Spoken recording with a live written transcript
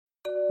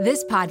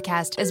This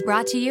podcast is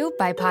brought to you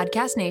by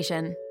Podcast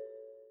Nation.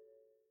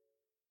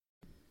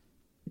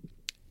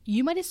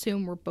 You might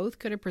assume we're both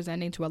good at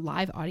presenting to a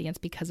live audience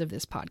because of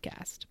this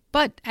podcast.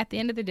 But at the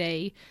end of the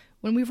day,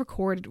 when we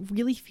record, it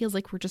really feels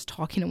like we're just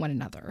talking to one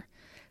another.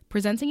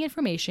 Presenting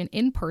information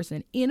in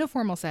person in a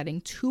formal setting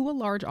to a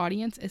large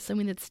audience is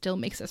something that still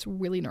makes us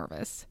really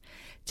nervous.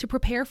 To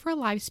prepare for a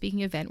live speaking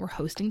event we're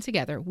hosting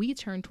together, we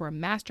turned to our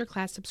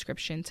masterclass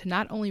subscription to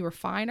not only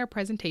refine our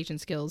presentation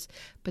skills,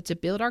 but to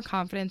build our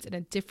confidence in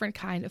a different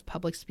kind of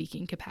public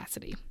speaking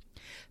capacity.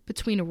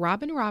 Between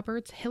Robin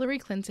Roberts, Hillary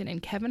Clinton,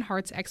 and Kevin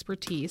Hart's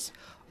expertise,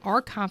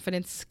 our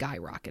confidence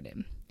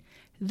skyrocketed.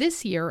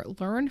 This year,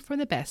 learn from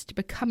the best to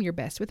become your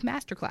best with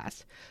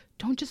Masterclass.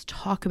 Don't just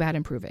talk about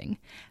improving.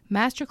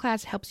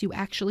 Masterclass helps you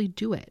actually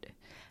do it.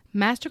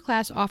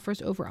 Masterclass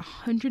offers over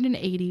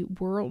 180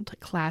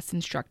 world-class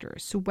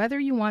instructors, so whether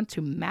you want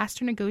to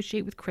master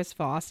negotiate with Chris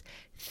Voss,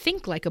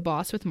 think like a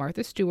boss with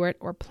Martha Stewart,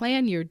 or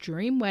plan your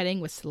dream wedding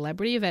with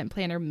celebrity event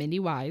planner Mindy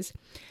Wise,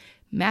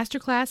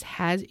 Masterclass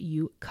has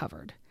you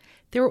covered.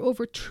 There are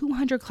over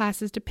 200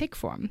 classes to pick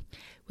from,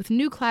 with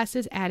new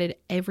classes added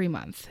every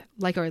month,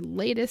 like our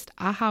latest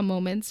aha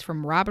moments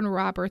from Robin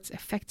Roberts'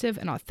 effective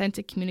and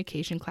authentic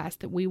communication class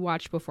that we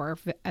watched before our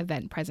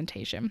event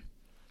presentation.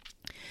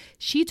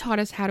 She taught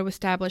us how to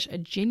establish a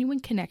genuine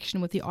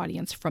connection with the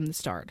audience from the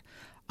start.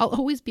 I'll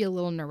always be a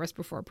little nervous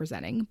before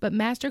presenting, but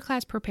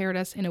Masterclass prepared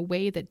us in a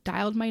way that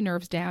dialed my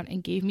nerves down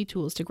and gave me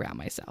tools to ground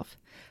myself.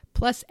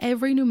 Plus,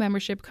 every new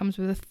membership comes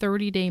with a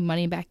 30-day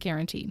money-back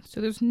guarantee,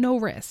 so there's no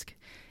risk.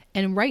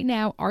 And right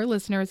now, our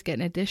listeners get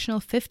an additional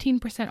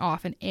 15%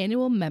 off an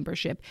annual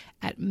membership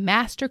at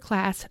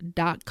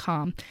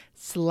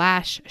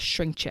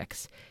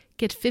masterclass.com/shrinkchicks.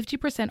 Get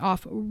 50%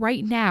 off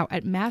right now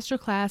at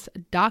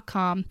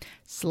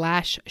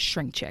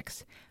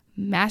masterclass.com/shrinkchicks.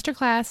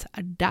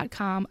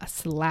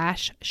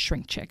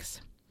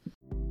 masterclass.com/shrinkchicks.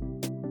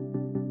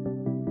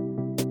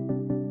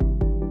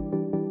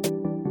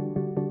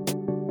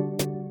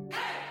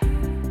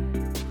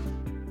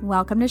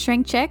 Welcome to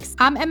Shrink Chicks.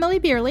 I'm Emily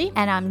Beerley.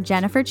 And I'm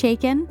Jennifer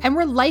Chaikin. And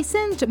we're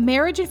licensed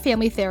marriage and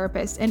family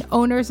therapists and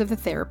owners of the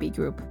Therapy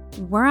Group.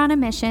 We're on a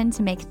mission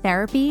to make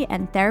therapy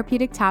and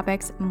therapeutic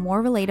topics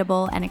more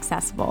relatable and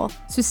accessible.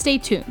 So stay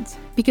tuned,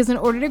 because in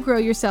order to grow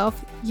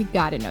yourself, you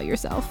gotta know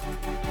yourself.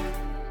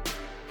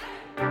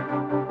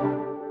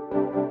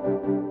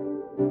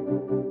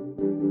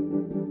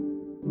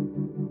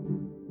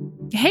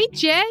 Hey,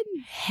 Jen.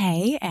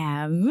 Hey,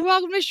 Em.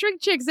 Welcome to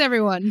Shrink Chicks,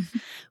 everyone.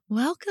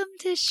 Welcome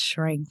to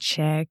Shrink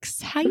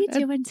Chicks. How you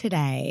doing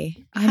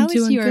today? I'm doing How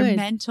is your good.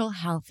 mental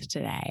health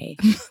today?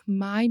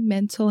 My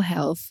mental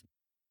health,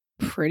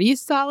 pretty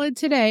solid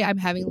today. I'm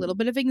having a little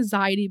bit of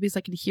anxiety because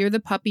I can hear the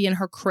puppy in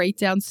her crate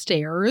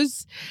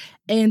downstairs.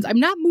 And I'm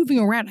not moving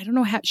around. I don't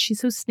know how. She's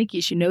so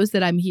sneaky. She knows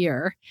that I'm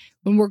here.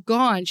 When we're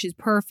gone, she's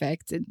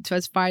perfect. And so I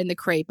was fine in the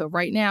crate. But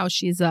right now,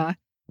 she's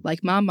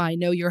like, Mama, I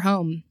know you're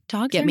home.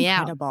 Dogs Get are me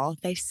out. incredible.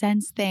 They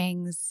sense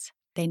things.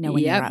 They know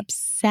when Yep. you're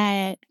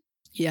upset.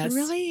 Yes.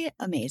 They're really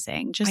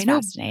amazing. Just I know.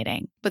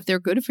 fascinating. But they're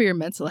good for your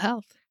mental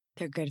health.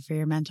 They're good for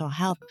your mental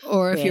health.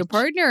 Or if your Bitch.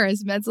 partner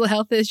has mental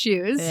health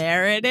issues.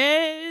 There it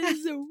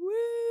is. Woo.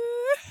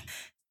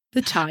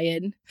 The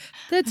tie-in.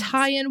 The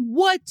tie-in.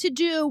 What to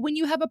do when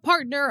you have a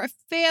partner, a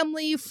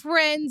family,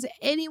 friends,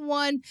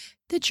 anyone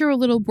that you're a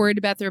little worried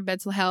about their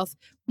mental health.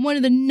 One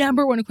of the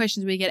number one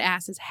questions we get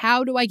asked is,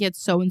 how do I get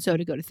so-and-so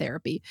to go to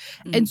therapy?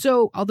 And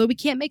so, although we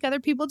can't make other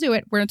people do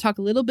it, we're going to talk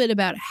a little bit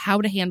about how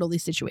to handle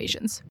these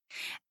situations.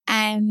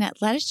 And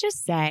let us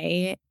just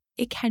say,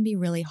 it can be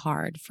really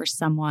hard for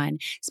someone,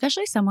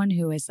 especially someone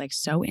who is like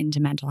so into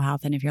mental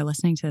health. And if you're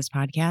listening to this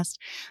podcast,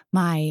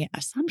 my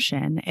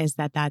assumption is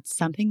that that's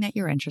something that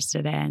you're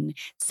interested in,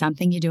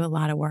 something you do a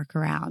lot of work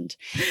around.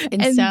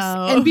 And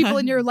people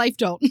in your life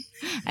don't.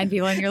 And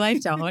people in your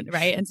life don't,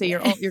 right? And so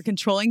you're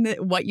controlling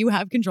what you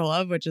have control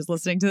of, which is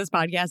listening to this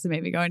podcast and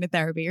maybe going to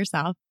therapy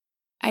yourself.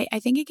 I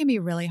think it can be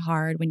really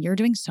hard when you're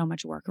doing so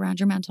much work around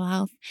your mental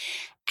health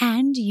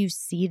and you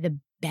see the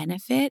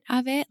benefit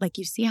of it. Like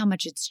you see how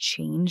much it's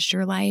changed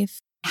your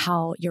life,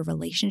 how your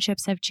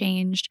relationships have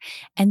changed.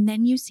 And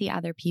then you see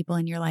other people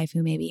in your life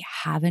who maybe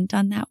haven't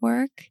done that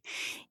work.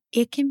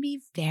 It can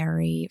be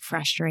very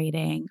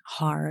frustrating,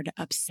 hard,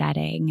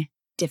 upsetting,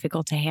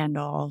 difficult to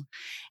handle.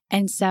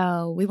 And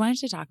so we wanted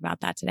to talk about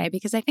that today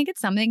because I think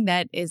it's something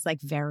that is like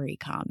very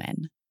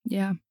common.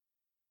 Yeah.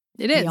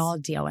 It is. We all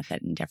deal with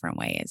it in different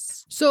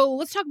ways. So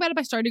let's talk about it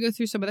by starting to go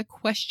through some of the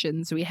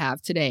questions we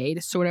have today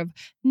to sort of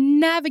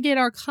navigate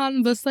our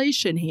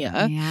conversation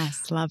here.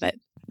 Yes, love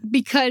it.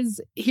 Because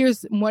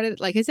here's one,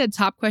 like I said,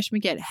 top question we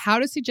get: how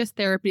to suggest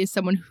therapy to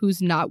someone who's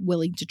not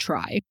willing to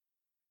try.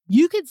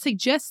 You can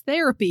suggest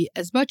therapy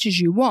as much as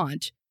you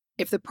want.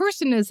 If the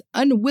person is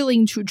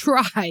unwilling to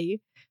try,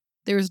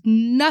 there's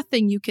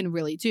nothing you can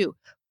really do.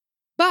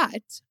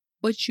 But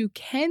what you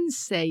can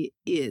say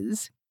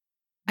is,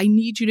 I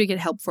need you to get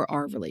help for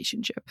our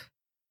relationship.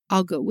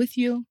 I'll go with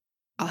you.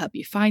 I'll help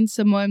you find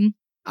someone.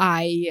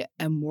 I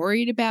am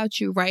worried about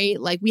you, right?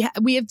 Like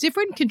we have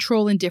different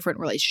control in different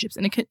relationships.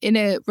 In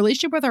a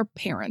relationship with our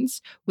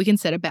parents, we can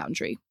set a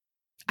boundary.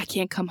 I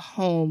can't come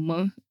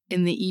home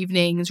in the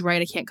evenings,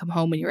 right? I can't come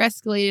home when you're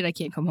escalated. I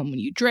can't come home when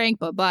you drink,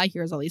 blah, blah.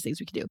 Here's all these things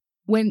we can do.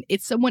 When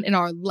it's someone in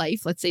our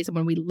life, let's say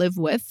someone we live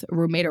with, a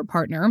roommate or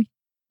partner,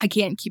 I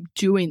can't keep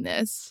doing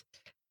this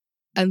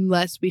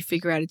unless we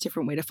figure out a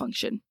different way to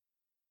function,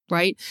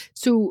 right?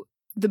 So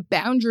the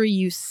boundary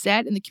you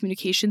set and the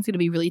communication is going to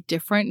be really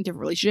different in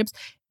different relationships.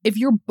 If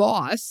your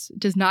boss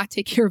does not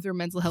take care of their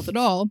mental health at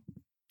all,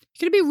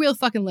 you're going to be real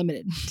fucking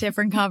limited.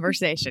 Different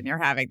conversation you're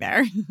having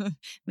there.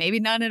 Maybe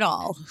none at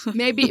all.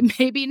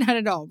 maybe not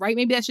at all, right?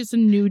 Maybe that's just a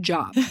new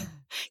job.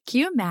 Can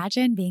you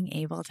imagine being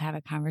able to have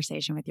a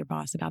conversation with your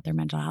boss about their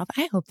mental health?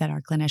 I hope that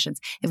our clinicians,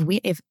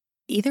 if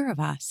either of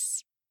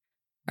us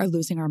are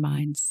losing our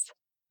minds,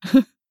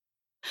 I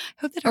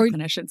hope that our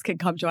clinicians can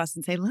come to us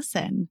and say,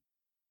 listen,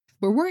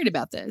 we're worried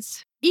about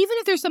this. Even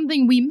if there's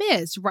something we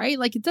miss, right?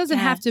 Like it doesn't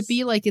have to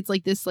be like it's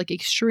like this like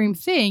extreme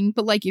thing,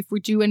 but like if we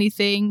do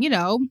anything,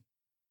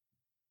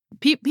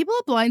 people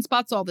have blind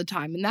spots all the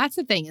time. And that's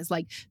the thing is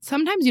like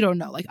sometimes you don't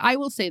know. Like I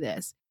will say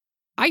this.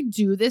 I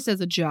do this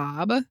as a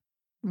job,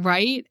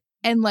 right?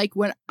 And like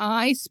when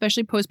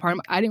especially postpartum,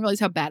 I didn't realize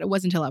how bad it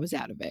was until I was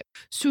out of it.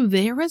 So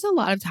there is a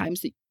lot of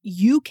times that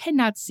you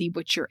cannot see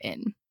what you're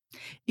in.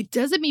 It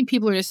doesn't mean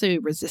people are necessarily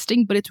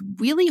resisting, but it's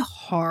really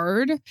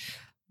hard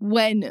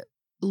when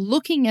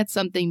looking at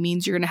something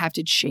means you're going to have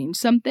to change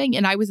something.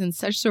 And I was in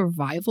such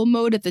survival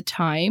mode at the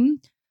time.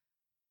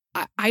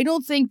 I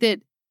don't think that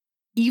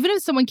even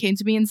if someone came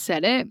to me and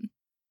said it,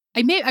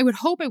 I would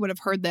hope I would have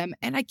heard them.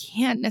 And I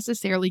can't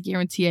necessarily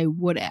guarantee I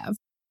would have.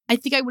 I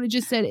think I would have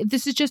just said,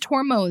 this is just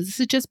hormones. This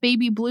is just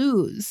baby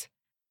blues.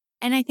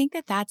 And I think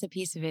that that's a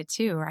piece of it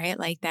too, right?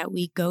 Like that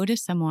we go to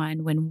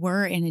someone when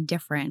we're in a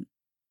different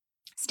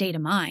state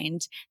of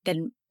mind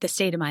than the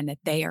state of mind that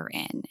they are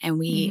in. And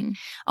we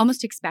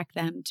almost expect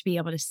them to be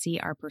able to see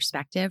our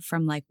perspective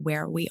from like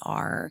where we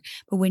are.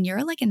 But when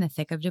you're like in the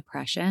thick of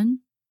depression,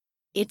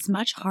 it's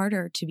much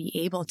harder to be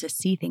able to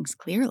see things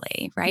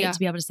clearly, right? Yeah. To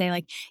be able to say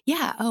like,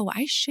 yeah, oh,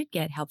 I should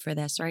get help for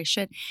this, or I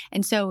should.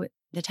 And so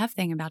the tough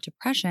thing about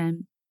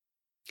depression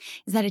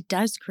is that it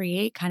does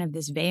create kind of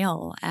this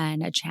veil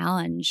and a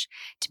challenge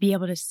to be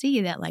able to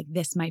see that like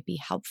this might be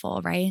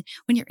helpful, right?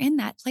 When you're in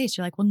that place,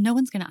 you're like, well, no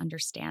one's going to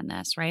understand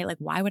this, right? Like,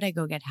 why would I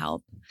go get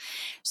help?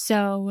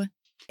 So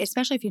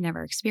especially if you've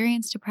never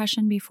experienced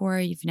depression before,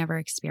 you've never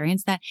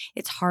experienced that,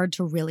 it's hard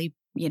to really,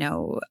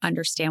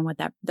 understand what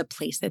the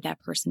place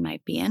that person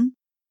might be in.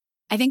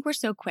 I think we're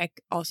so quick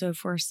also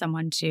for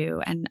someone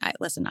to, and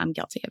listen, I'm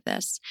guilty of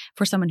this,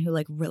 for someone who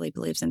like really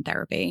believes in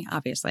therapy,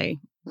 obviously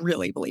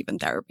really believe in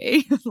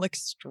therapy, like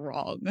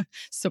strong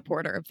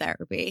supporter of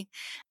therapy,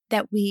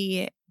 that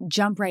we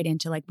jump right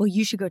into like, well,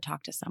 you should go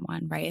talk to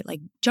someone, right?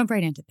 Like jump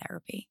right into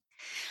therapy.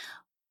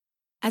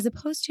 As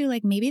opposed to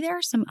like, maybe there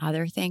are some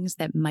other things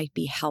that might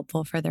be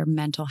helpful for their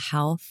mental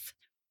health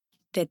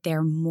that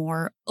they're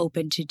more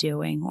open to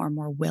doing or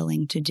more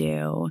willing to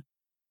do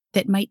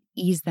that might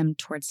ease them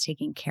towards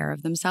taking care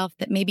of themselves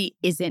that maybe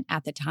isn't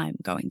at the time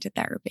going to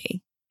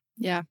therapy.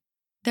 Yeah.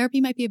 Therapy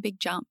might be a big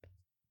jump.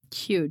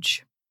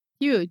 Huge.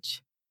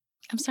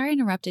 I'm sorry I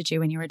interrupted you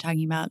when you were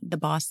talking about the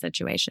boss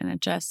situation.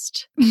 It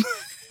just...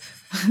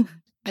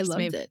 I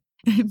loved it.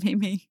 It made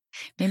me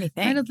think.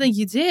 I don't think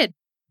you did.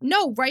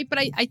 No, right? But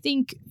I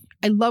think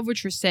I love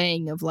what you're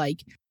saying of like,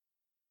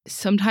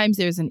 sometimes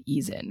there's an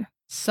ease in.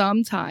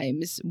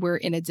 Sometimes we're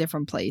in a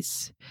different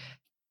place.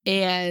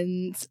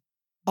 And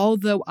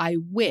although I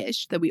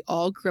wish that we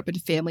all grew up in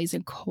families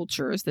and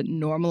cultures that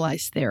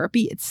normalize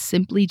therapy, it's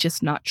simply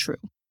just not true.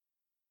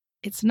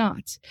 It's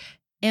not.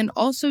 And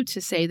also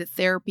to say that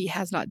therapy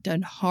has not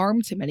done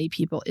harm to many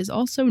people is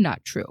also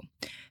not true.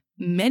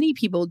 Many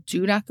people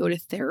do not go to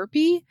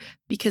therapy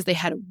because they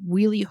had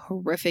really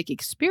horrific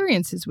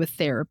experiences with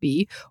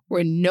therapy,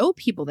 or know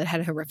people that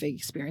had horrific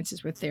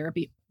experiences with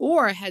therapy,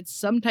 or had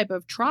some type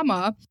of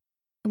trauma.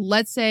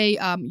 Let's say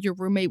your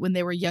roommate, when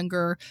they were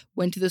younger,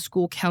 went to the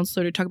school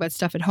counselor to talk about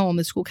stuff at home.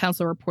 The school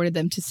counselor reported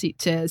them to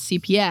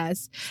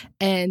CPS.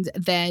 And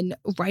then,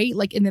 right,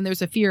 like, and then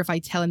there's a fear if I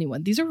tell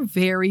anyone. These are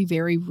very,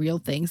 very real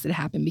things that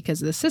happen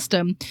because of the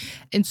system.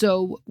 And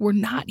so we're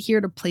not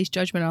here to place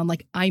judgment on,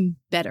 like, I'm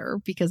better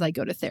because I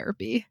go to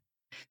therapy,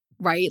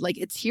 right? Like,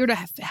 it's here to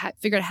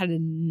figure out how to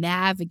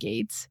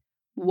navigate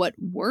what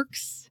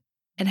works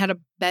and how to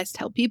best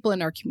help people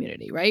in our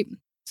community, right?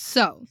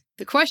 So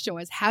the question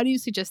was, how do you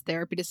suggest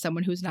therapy to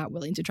someone who's not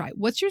willing to try?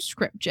 What's your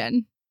script,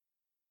 Jen?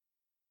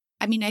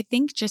 I mean, I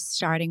think just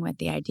starting with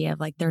the idea of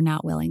like, they're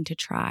not willing to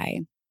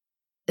try.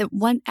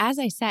 As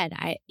I said,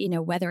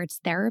 whether it's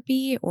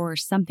therapy or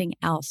something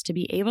else, to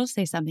be able to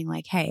say something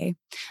like, hey,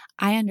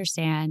 I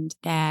understand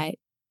that,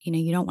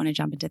 you don't want to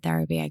jump into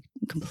therapy. I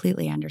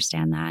completely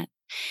understand that.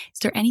 Is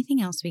there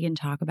anything else we can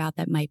talk about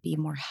that might be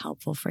more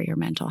helpful for your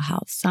mental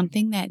health?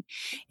 Something that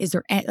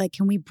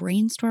can we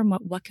brainstorm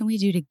what can we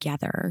do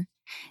together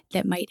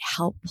that might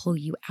help pull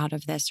you out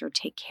of this or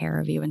take care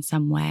of you in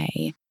some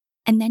way?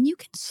 And then you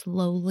can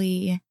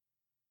slowly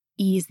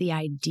ease the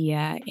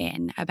idea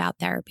in about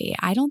therapy.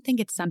 I don't think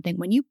it's something,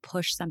 when you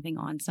push something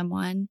on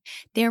someone,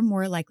 they're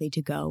more likely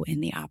to go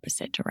in the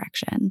opposite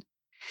direction.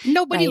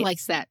 Nobody Right?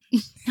 likes that.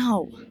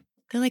 No.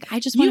 They're like, I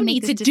just want You to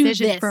need make this to do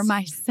decision this for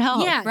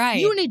myself. Yeah, Right.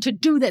 you need to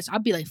do this. I'll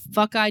be like,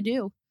 fuck, I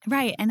do.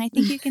 Right. And I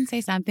think you can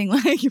say something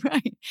like, right.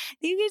 I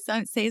think you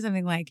can say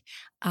something like,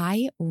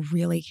 I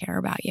really care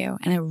about you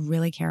and I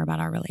really care about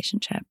our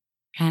relationship.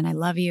 And I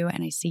love you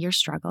and I see you're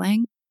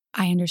struggling.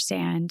 I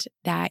understand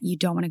that you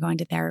don't want to go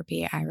into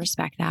therapy. I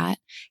respect that.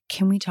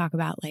 Can we talk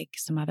about like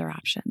some other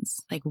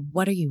options? Like,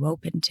 what are you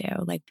open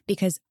to? Like,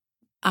 because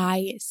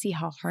I see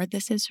how hard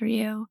this is for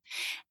you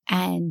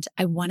and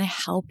I want to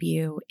help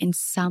you in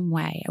some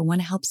way. I want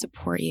to help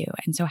support you.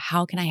 And so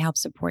how can I help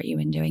support you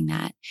in doing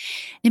that?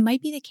 It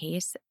might be the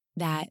case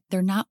that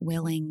they're not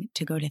willing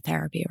to go to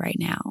therapy right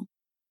now.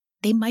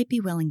 They might be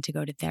willing to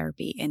go to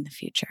therapy in the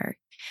future.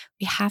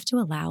 We have to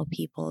allow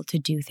people to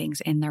do things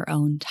in their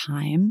own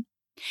time.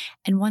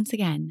 And once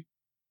again,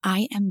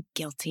 I am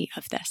guilty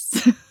of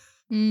this.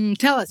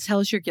 Tell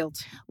us your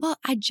guilt. Well,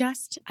 I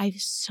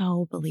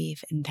so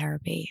believe in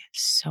therapy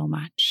so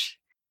much.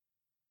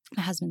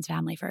 My husband's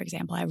family, for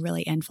example, I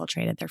really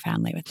infiltrated their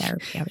family with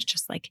therapy. I was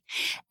just like,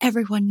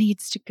 everyone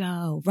needs to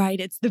go, right?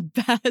 It's the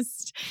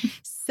best.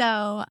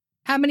 So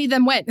how many of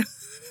them went?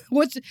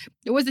 What's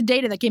the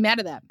data that came out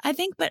of that? I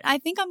think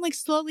I'm like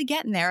slowly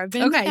getting there. I've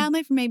been in the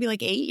family for maybe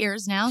like 8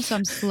 years now. So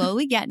I'm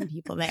slowly getting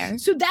people there.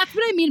 So that's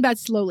what I mean about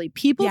slowly.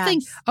 People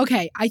think,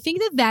 okay, I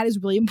think that is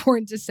really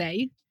important to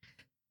say.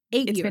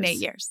 8 years. It's been 8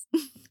 years.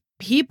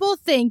 People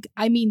think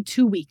I mean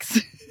 2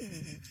 weeks.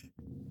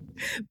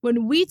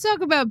 When we talk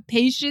about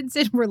patience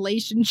and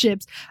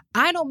relationships,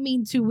 I don't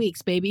mean 2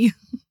 weeks, baby.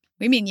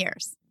 We mean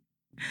years.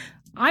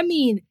 I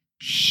mean,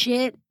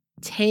 shit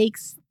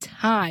takes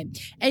time.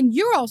 And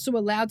you're also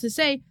allowed to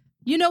say,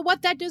 you know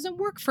what? That doesn't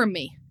work for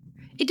me.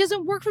 It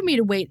doesn't work for me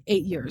to wait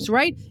 8 years,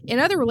 right? In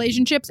other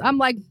relationships, I'm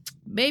like,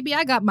 baby,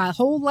 I got my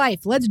whole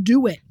life. Let's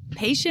do it.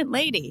 Patient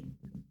lady.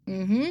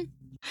 Mm-hmm.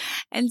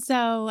 And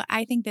so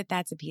I think that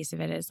that's a piece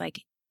of it is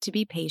like to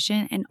be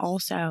patient. And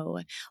also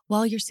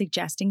while you're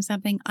suggesting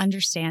something,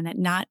 understand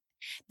that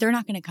they're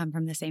not going to come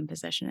from the same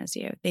position as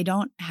you. They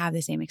don't have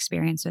the same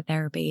experience with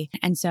therapy.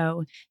 And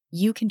so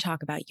you can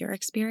talk about your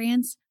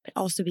experience, but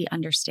also be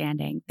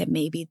understanding that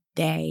maybe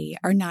they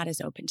are not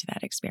as open to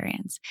that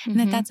experience and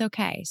that that's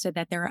okay. So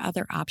that there are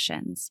other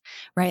options,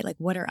 right? Like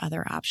what are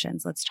other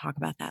options? Let's talk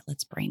about that.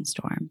 Let's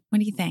brainstorm. What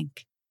do you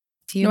think?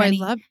 Do you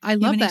have I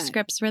love any that.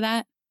 scripts for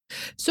that?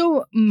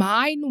 So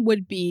mine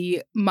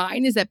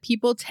is that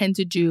people tend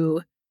to do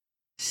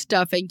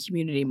stuff in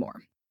community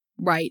more,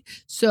 right?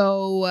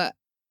 So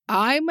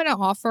I'm going to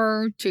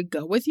offer to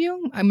go with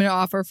you. I'm going to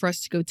offer for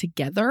us to go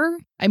together.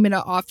 I'm going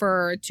to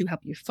offer to help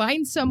you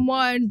find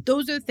someone.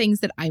 Those are the things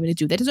that I'm going to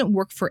do. That doesn't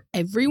work for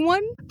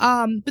everyone,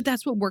 but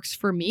that's what works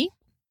for me.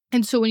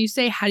 And so when you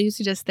say, how do you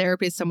suggest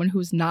therapy as someone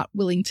who's not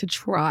willing to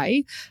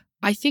try?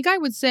 I think I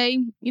would say,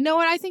 you know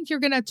what? I think you're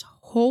going to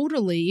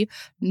totally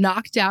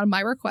knock down my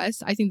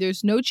request. I think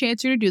there's no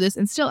chance you're to do this.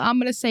 And still, I'm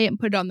going to say it and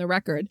put it on the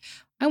record.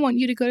 I want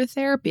you to go to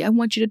therapy. I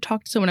want you to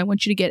talk to someone. I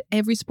want you to get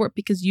every support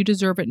because you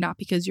deserve it, not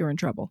because you're in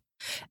trouble.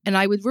 And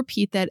I would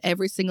repeat that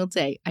every single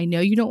day. I know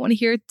you don't want to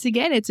hear it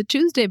again. It's a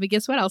Tuesday, but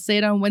guess what? I'll say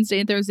it on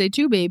Wednesday and Thursday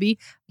too, baby.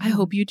 I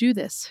hope you do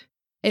this.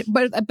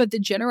 But the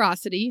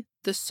generosity,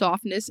 the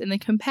softness, and the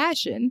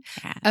compassion,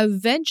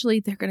 eventually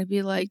they're going to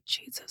be like,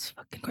 Jesus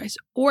fucking Christ.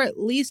 Or at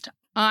least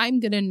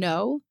I'm going to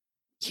know,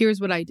 here's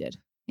what I did.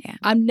 Yeah.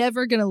 I'm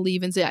never going to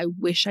leave and say, I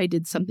wish I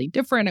did something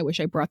different. I wish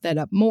I brought that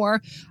up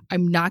more.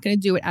 I'm not going to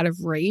do it out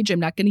of rage. I'm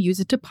not going to use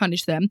it to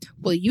punish them.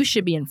 Well, you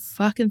should be in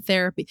fucking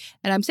therapy.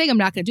 And I'm saying I'm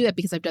not going to do that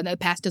because I've done that in the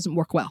past. Doesn't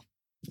work well.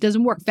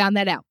 Doesn't work. Found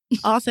that out.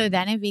 Also,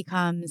 then it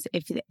becomes,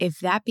 if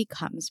that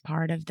becomes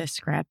part of the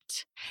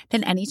script,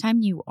 then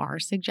anytime you are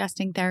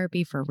suggesting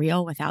therapy for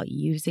real without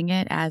using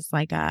it as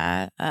like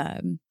a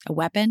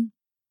weapon,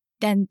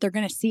 then they're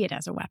going to see it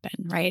as a weapon,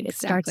 right?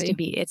 Exactly.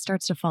 It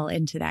starts to fall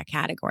into that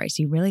category.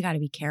 So you really got to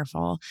be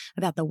careful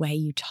about the way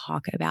you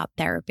talk about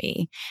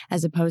therapy,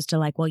 as opposed to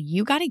like, well,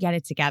 you got to get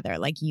it together.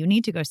 Like you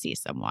need to go see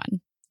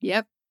someone.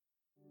 Yep.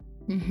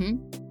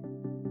 Mm-hmm.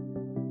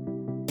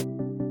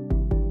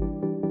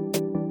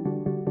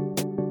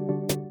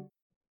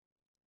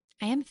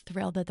 I am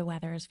thrilled that the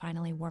weather is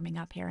finally warming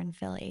up here in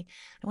Philly.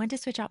 I went to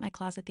switch out my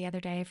closet the other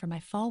day from my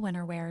fall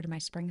winter wear to my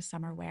spring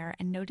summer wear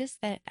and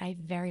noticed that I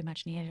very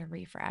much needed a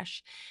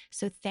refresh.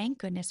 So thank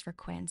goodness for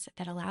Quince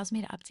that allows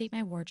me to update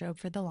my wardrobe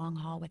for the long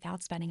haul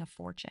without spending a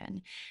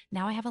fortune.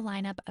 Now I have a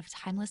lineup of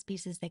timeless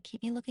pieces that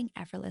keep me looking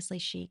effortlessly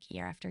chic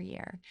year after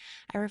year.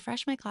 I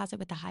refresh my closet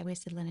with the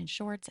high-waisted linen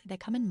shorts that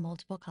come in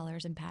multiple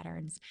colors and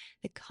patterns,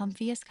 the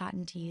comfiest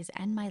cotton tees,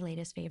 and my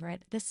latest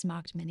favorite, the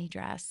smocked mini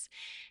dress.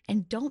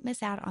 And don't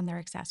miss out on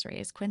their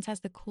accessories. Quince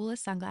has the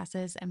coolest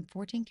sunglasses and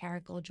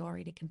 14-karat gold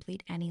jewelry to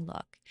complete any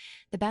look.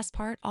 The best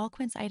part, all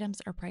Quince items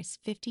are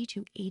priced 50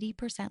 to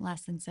 80%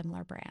 less than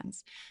similar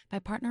brands. By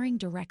partnering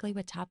directly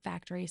with top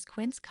factories,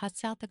 Quince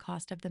cuts out the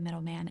cost of the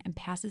middleman and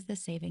passes the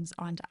savings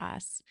on to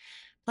us.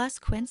 Plus,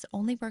 Quince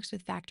only works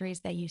with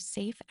factories that use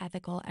safe,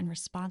 ethical, and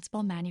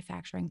responsible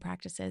manufacturing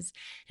practices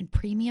and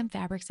premium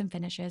fabrics and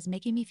finishes,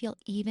 making me feel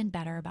even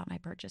better about my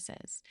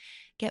purchases.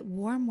 Get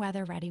warm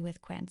weather ready with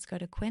Quince. Go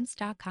to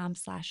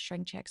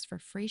quince.com/shrinkchicks for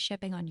free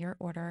shipping on your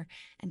order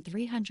and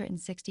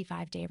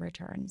 365-day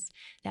returns.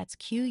 That's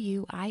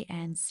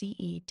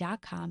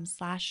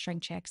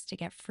QUINCE.com/shrinkchicks to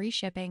get free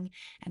shipping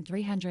and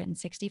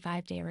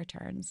 365-day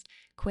returns.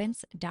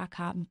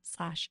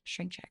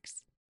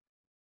 Quince.com/shrinkchicks.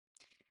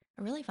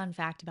 A really fun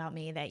fact about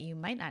me that you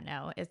might not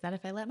know is that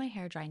if I let my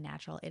hair dry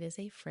natural, it is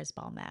a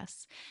frizz-ball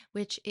mess,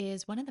 which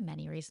is one of the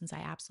many reasons I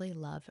absolutely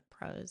love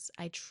Prose.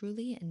 I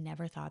truly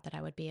never thought that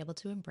I would be able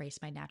to embrace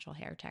my natural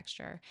hair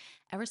texture.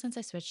 Ever since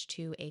I switched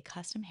to a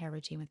custom hair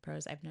routine with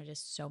Prose, I've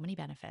noticed so many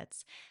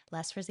benefits.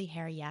 Less frizzy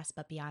hair, yes,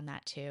 but beyond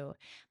that too.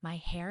 My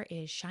hair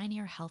is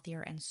shinier,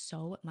 healthier, and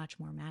so much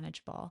more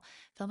manageable.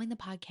 Filming the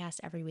podcast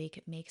every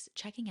week makes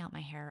checking out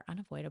my hair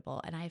unavoidable,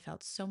 and I have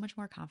felt so much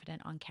more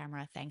confident on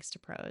camera thanks to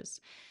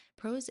Prose.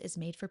 Prose is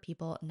made for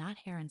people, not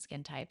hair and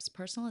skin types.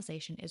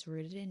 Personalization is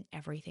rooted in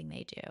everything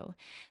they do.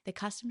 The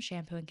custom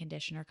shampoo and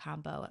conditioner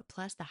combo,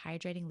 plus the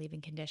hydrating leave-in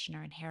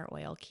conditioner and hair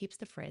oil, keeps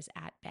the frizz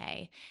at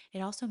bay.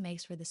 It also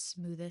makes for the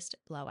smoothest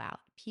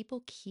blowout.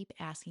 People keep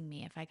asking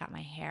me if I got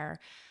my hair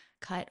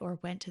cut or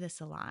went to the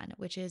salon,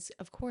 which is,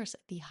 of course,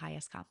 the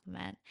highest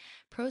compliment.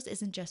 Prose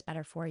isn't just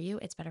better for you,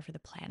 it's better for the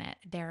planet.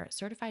 They're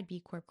certified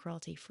B Corp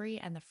cruelty-free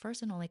and the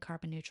first and only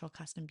carbon-neutral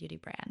custom beauty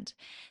brand.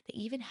 They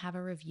even have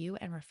a review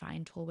and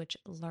refine tool which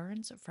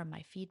learns from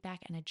my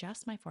feedback and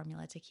adjusts my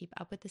formula to keep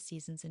up with the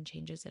seasons and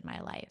changes in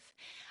my life.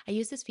 I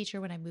used this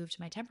feature when I moved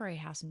to my temporary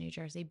house in New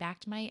Jersey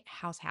back to my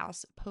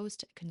house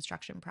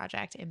post-construction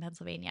project in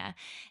Pennsylvania.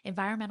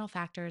 Environmental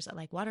factors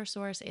like water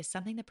source is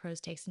something that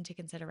Prose takes into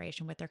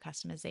consideration with their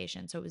customization.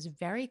 So it was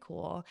very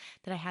cool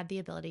that I had the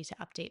ability to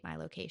update my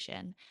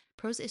location.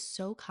 Prose is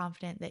so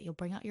confident that you'll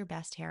bring out your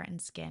best hair and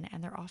skin,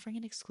 and they're offering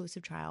an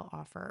exclusive trial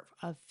offer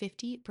of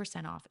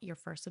 50% off your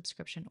first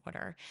subscription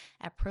order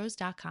at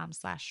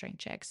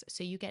prose.com/shrinkchicks.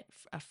 So you get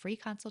a free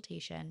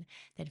consultation,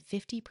 then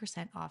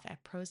 50% off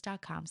at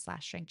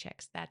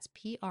prose.com/shrinkchicks. That's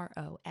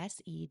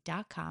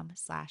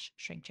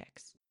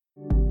PROSE.com/shrinkchicks.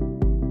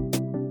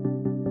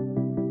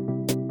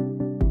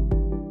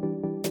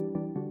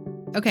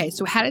 Okay,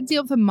 so how to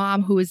deal with a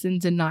mom who is in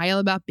denial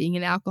about being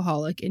an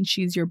alcoholic and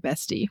she's your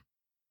bestie?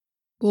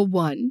 Well,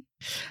 one,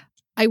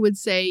 I would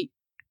say,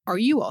 are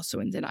you also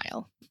in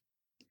denial?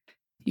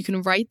 You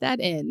can write that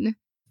in,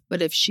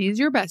 but if she's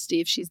your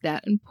bestie, if she's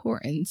that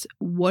important,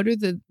 what are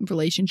the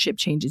relationship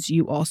changes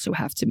you also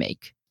have to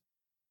make?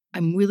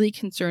 I'm really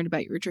concerned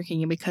about your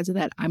drinking, and because of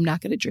that, I'm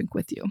not going to drink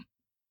with you.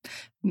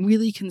 I'm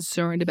really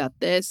concerned about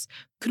this.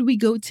 Could we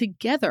go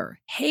together?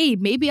 Hey,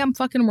 maybe I'm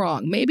fucking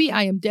wrong. Maybe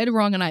I am dead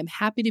wrong, and I'm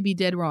happy to be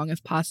dead wrong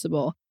if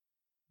possible.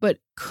 But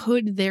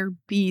could there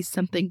be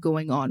something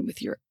going on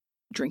with your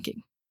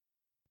drinking?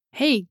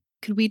 Hey,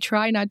 could we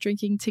try not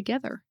drinking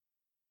together?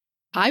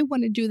 I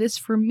want to do this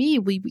for me.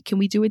 Can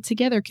we do it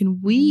together? Can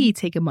we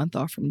take a month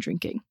off from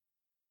drinking?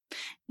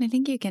 And I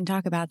think you can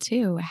talk about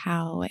too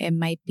how it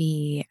might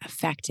be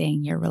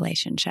affecting your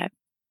relationship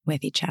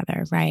with each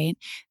other, right?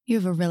 You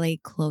have a really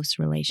close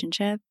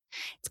relationship.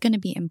 It's going to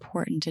be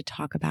important to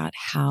talk about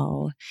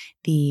how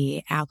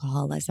the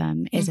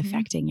alcoholism is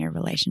affecting your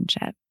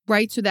relationship.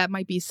 Right. So that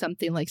might be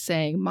something like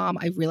saying, Mom,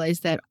 I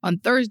realized that on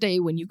Thursday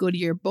when you go to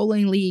your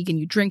bowling league and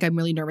you drink, I'm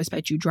really nervous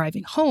about you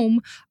driving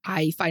home.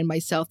 I find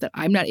myself that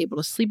I'm not able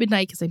to sleep at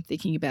night because I'm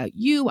thinking about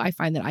you. I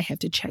find that I have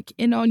to check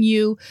in on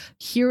you.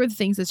 Here are the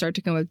things that start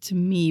to come up to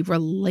me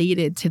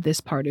related to this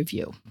part of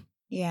you.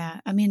 Yeah.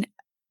 I mean,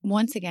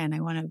 once again,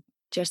 I want to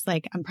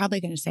I'm probably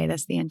going to say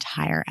this the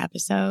entire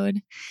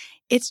episode.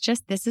 It's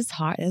just, this is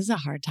hard. This is a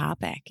hard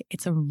topic.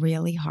 It's a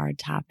really hard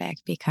topic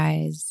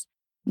because,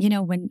 you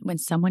know, when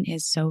someone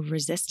is so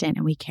resistant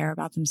and we care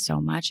about them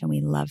so much and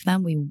we love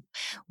them,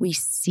 we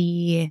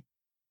see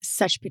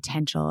such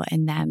potential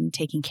in them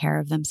taking care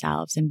of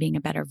themselves and being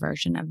a better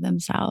version of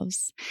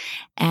themselves.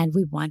 And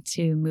we want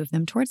to move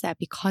them towards that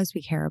because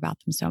we care about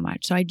them so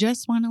much. So I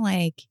just want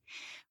to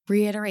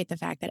reiterate the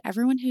fact that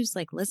everyone who's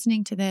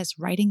listening to this,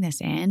 writing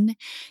this in,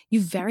 you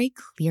very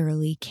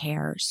clearly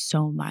care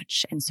so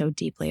much and so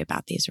deeply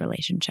about these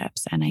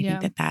relationships. And I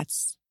think that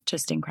that's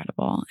just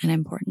incredible and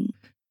important.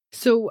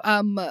 So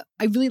I want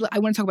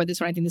to talk about this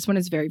one. I think this one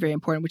is very, very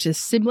important, which is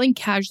sibling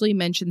casually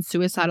mentions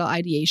suicidal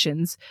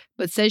ideations,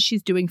 but says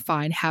she's doing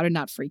fine, how to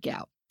not freak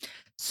out.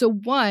 So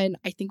one,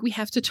 I think we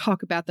have to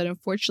talk about that.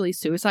 Unfortunately,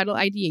 suicidal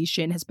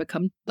ideation has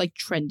become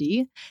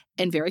trendy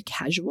and very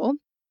casual.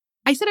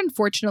 I said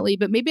unfortunately,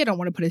 but maybe I don't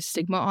want to put a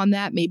stigma on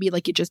that. Maybe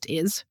it just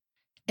is.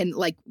 And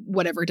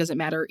whatever, it doesn't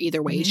matter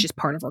either way. It's just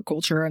part of our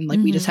culture and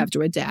we just have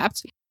to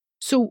adapt.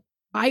 So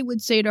I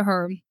would say to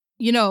her,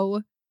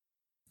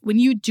 when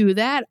you do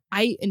that,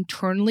 I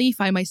internally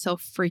find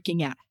myself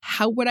freaking out.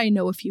 How would I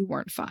know if you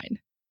weren't fine?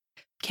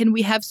 Can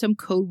we have some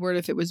code word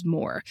if it was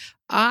more?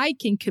 I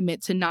can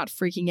commit to not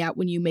freaking out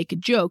when you make a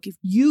joke if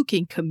you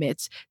can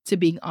commit to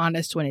being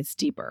honest when it's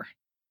deeper.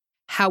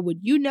 How would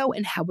you know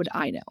and how would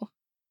I know?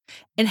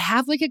 and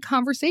have like a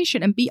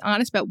conversation and be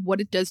honest about what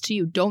it does to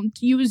you.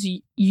 Don't use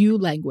you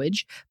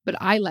language, but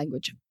I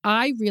language.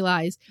 I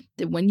realize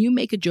that when you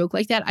make a joke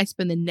like that, I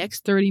spend the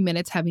next 30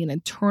 minutes having an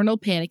internal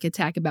panic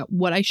attack about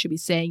what I should be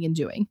saying and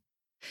doing.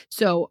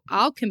 So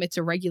I'll commit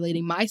to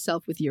regulating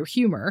myself with your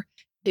humor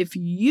if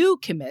you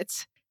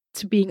commit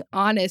to being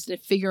honest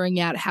and figuring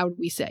out how do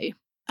we say.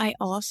 I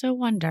also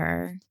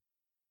wonder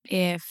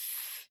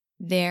if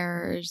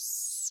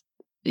there's,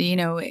 you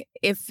know,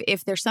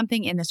 if there's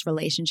something in this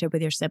relationship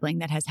with your sibling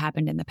that has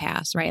happened in the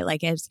past, right?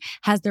 Like,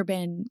 has there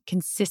been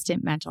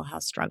consistent mental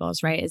health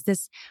struggles, right? Is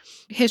this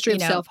history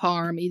of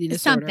self-harm, eating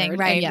disorder? Something,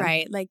 right,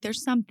 right. Like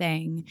there's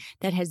something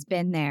that has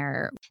been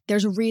there.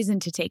 There's a reason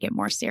to take it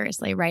more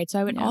seriously, right? So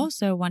I would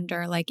also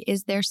wonder, like,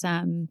 is there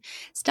some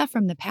stuff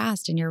from the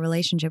past in your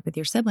relationship with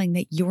your sibling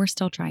that you're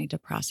still trying to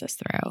process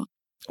through?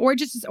 Or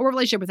just a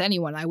relationship with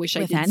anyone. I wish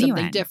I did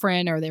something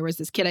different, or there was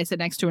this kid I sat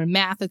next to in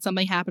math that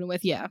something happened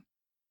with. Yeah.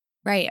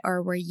 Right.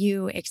 Or were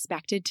you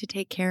expected to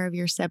take care of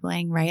your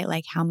sibling, right?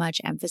 Like how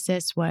much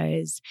emphasis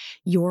was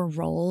your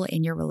role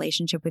in your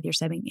relationship with your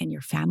sibling in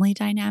your family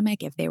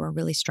dynamic if they were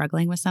really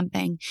struggling with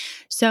something?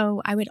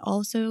 So I would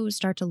also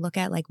start to look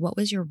at like, what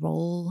was your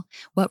role?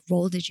 What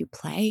role did you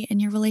play in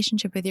your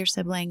relationship with your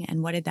sibling?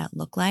 And what did that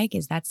look like?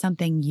 Is that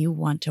something you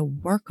want to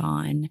work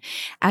on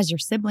as your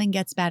sibling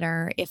gets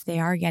better? If they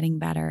are getting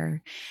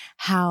better,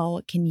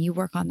 how can you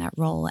work on that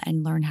role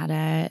and learn how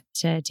to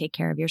take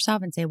care of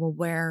yourself and say, well,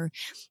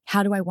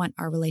 how do I want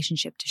our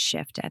relationship to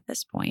shift at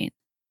this point?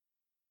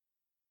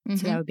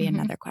 So that would be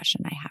another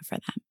question I have for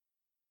them.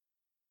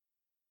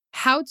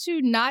 How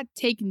to not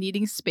take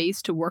needing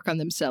space to work on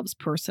themselves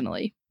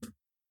personally.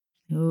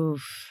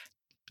 Oof.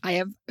 I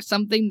have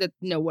something that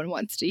no one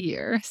wants to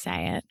hear.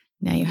 Say it.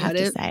 No, you have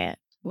to say it.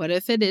 What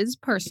if it is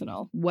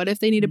personal? What if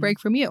they need a break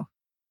from you?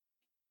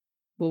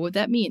 What would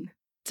that mean?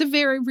 It's a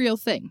very real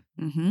thing.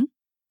 Mm-hmm.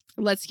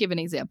 Let's give an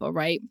example,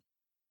 right?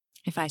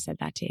 If I said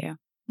that to you.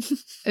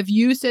 If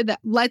you said that,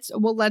 let's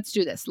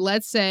do this.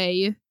 Let's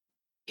say,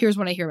 here's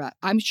what I hear about.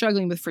 I'm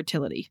struggling with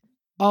fertility.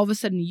 All of a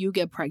sudden you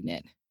get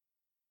pregnant.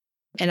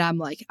 And I'm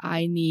like,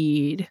 I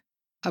need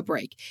a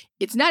break.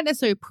 It's not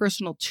necessarily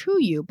personal to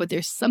you, but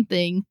there's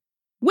something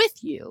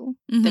with you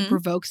that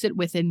provokes it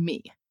within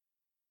me.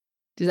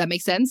 Does that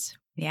make sense?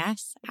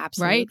 Yes,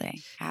 absolutely. Right?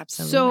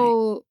 Absolutely.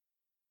 So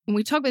when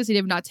we talk about this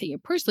idea of not taking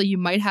it personally, you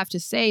might have to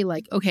say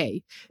like,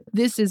 okay,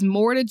 this is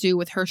more to do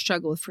with her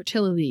struggle with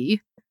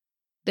fertility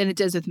than it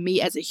does with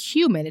me as a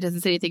human. It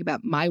doesn't say anything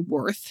about my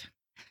worth.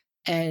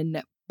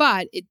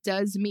 But it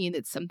does mean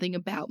that something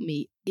about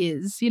me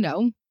is,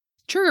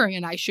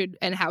 triggering,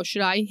 and how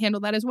should I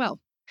handle that as well?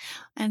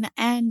 And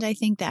I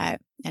think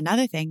that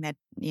another thing that,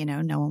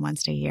 no one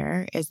wants to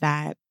hear is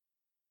that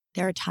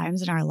there are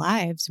times in our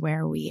lives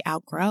where we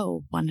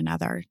outgrow one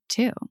another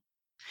too.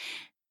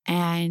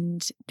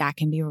 And that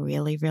can be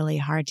really, really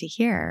hard to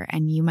hear.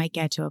 And you might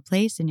get to a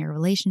place in your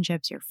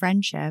relationships, your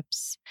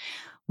friendships,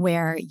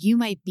 where you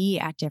might be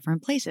at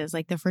different places.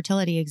 Like the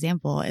fertility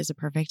example is a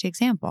perfect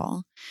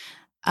example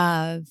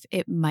of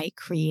it might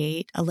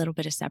create a little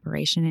bit of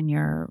separation in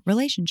your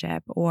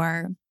relationship.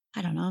 Or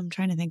I don't know, I'm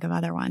trying to think of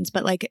other ones,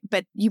 but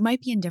you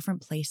might be in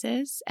different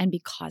places. And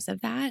because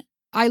of that,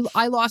 I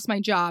lost my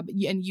job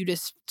and you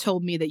just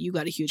told me that you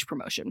got a huge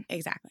promotion.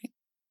 Exactly.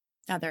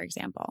 Other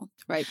example.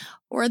 Right.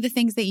 Or the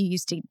things that you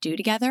used to do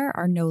together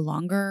are no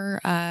longer,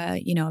 a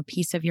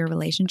piece of your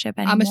relationship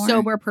anymore. I'm a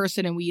sober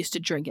person and we used to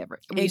drink every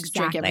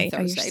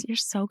Thursday. You're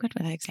so good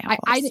with examples.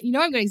 I'm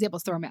good at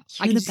examples, throw them out.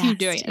 I can just keep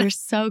doing it. You're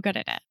so good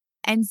at it.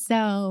 And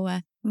so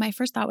my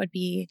first thought would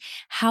be,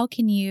 how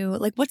can you,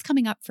 what's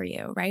coming up for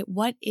you, right?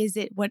 What is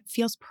it? What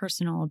feels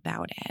personal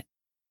about it,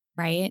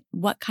 right?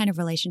 What kind of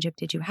relationship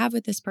did you have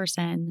with this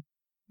person?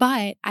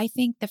 But I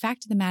think the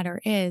fact of the matter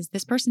is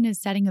this person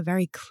is setting a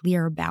very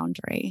clear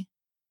boundary,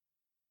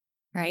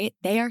 right?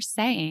 They are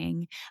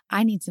saying,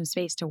 I need some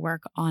space to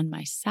work on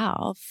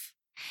myself.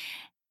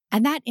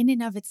 And that in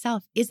and of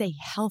itself is a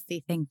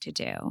healthy thing to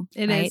do.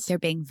 It is. They're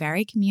being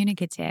very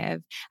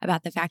communicative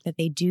about the fact that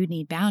they do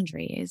need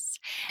boundaries.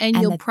 And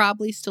you'll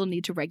probably still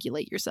need to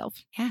regulate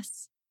yourself.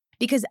 Yes.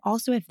 Because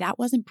also if that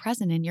wasn't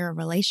present in your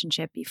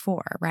relationship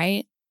before,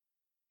 right?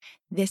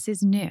 This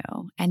is new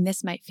and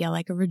this might feel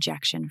like a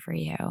rejection for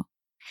you.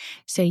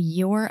 So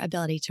your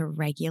ability to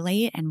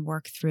regulate and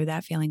work through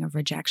that feeling of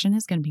rejection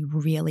is going to be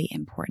really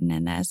important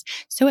in this.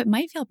 So it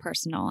might feel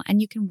personal and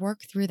you can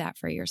work through that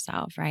for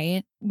yourself,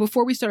 right?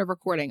 Before we started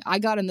recording, I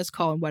got in this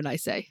call and what did I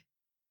say?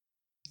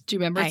 Do you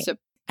remember?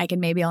 I can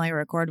maybe only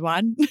record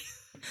one.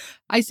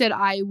 I said,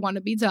 I want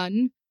to be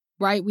done,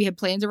 right? We had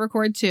planned to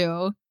record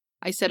 2.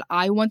 I said,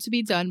 I want to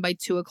be done by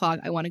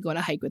 2:00. I want to go on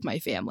a hike with my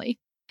family.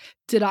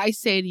 Did I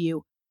say to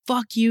you,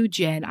 fuck you,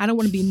 Jen, I don't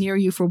want to be near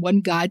you for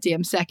one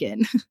goddamn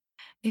second?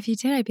 If you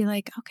did, I'd be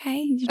like, okay,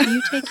 you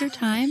take your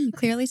time.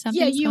 Clearly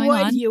something's going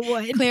on. You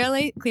would.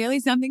 Clearly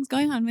something's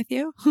going on with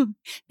you.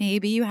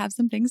 Maybe you have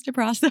some things to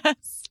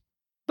process.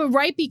 But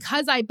right,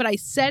 because I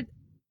set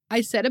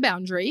a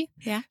boundary.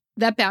 Yeah.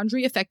 That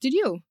boundary affected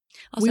you.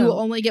 Also, we will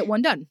only get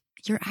one done.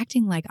 You're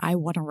acting like I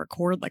want to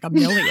record like a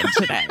million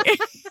today.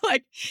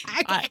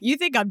 like, you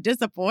think I'm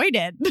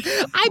disappointed? This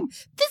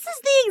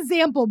is the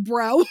example,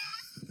 bro.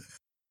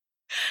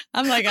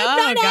 I'm like, I'm oh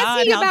not God,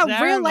 asking how about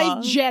terrible. real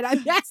life Jen.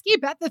 I'm asking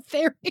about the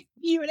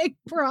therapeutic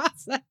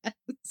process.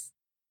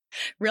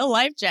 Real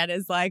life Jen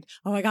is like,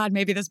 oh my God,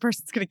 maybe this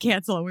person's going to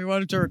cancel and we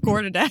wanted to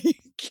record today.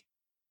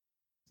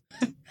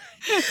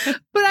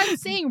 But I'm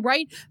saying,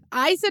 right?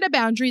 I set a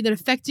boundary that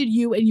affected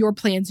you and your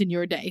plans in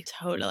your day.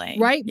 Totally.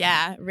 Right?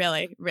 Yeah,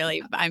 really.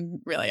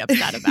 I'm really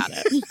upset about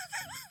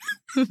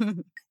it.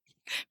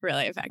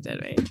 Really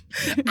affected me.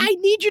 I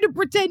need you to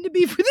pretend to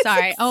be for this.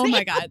 Sorry. Example. Oh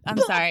my God. I'm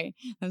sorry.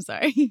 I'm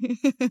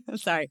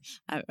sorry.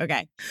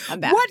 Okay.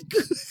 I'm back.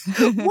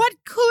 What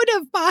could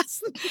have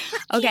possibly?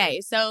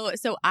 Okay. So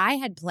I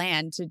had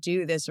planned to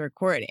do this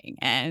recording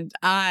and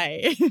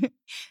I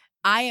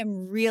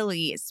am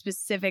really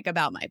specific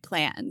about my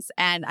plans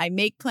and I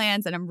make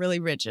plans and I'm really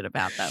rigid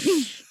about them.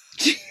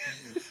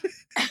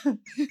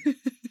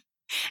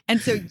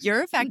 And so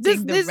you're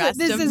affecting the rest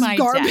of my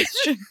garbage.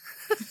 day.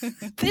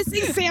 This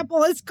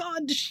example has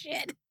gone to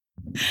shit.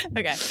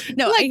 Okay.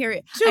 No, Like, I hear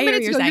you. 2 I hear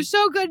minutes what ago, you're you're saying.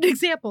 so good at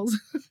examples.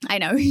 I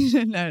know.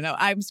 No,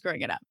 I'm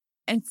screwing it up.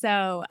 And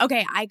so,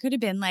 okay, I could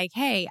have been like,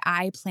 hey,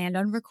 I planned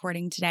on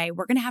recording today.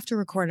 We're going to have to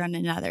record on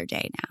another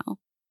day now.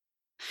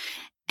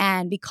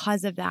 And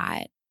because of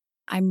that,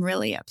 I'm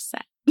really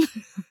upset.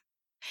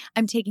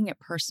 I'm taking it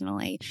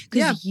personally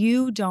because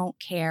you don't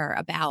care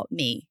about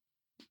me.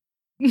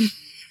 I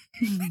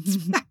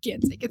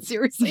can't take it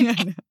seriously.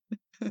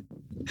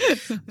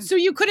 So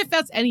you could have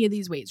felt any of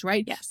these ways,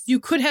 right? Yes. You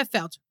could have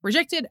felt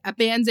rejected,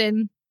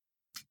 abandoned,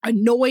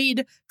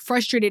 annoyed,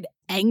 frustrated,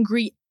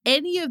 angry,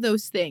 any of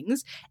those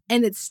things,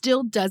 and it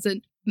still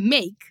doesn't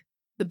make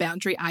the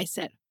boundary I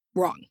set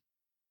wrong.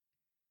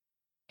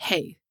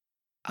 Hey,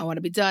 I want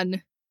to be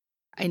done.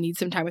 I need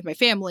some time with my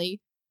family.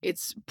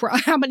 It's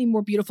how many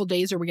more beautiful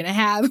days are we going to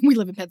have? We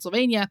live in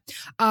Pennsylvania.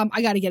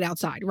 I got to get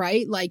outside,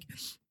 right? Like,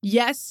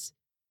 yes,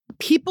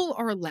 people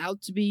are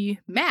allowed to be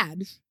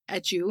mad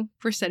at you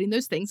for setting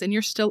those things, and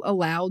you're still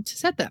allowed to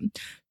set them.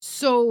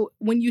 So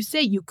when you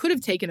say you could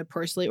have taken it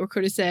personally or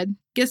could have said,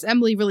 guess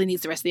Emily really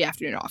needs the rest of the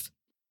afternoon off.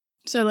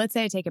 So let's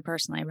say I take it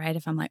personally, right?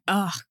 If I'm like,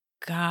 oh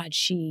God,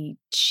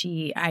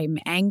 I'm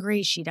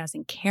angry. She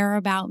doesn't care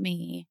about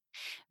me,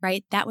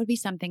 right? That would be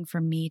something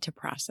for me to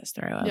process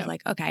through of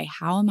like, okay,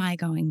 how am I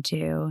going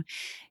to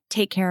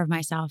take care of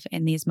myself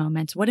in these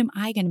moments? What am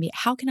I going to be?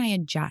 How can I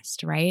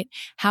adjust, right?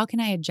 How can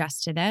I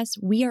adjust to this?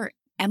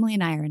 Emily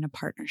and I are in a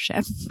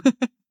partnership.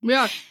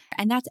 Yeah.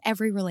 And that's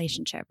every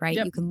relationship, right?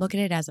 Yep. You can look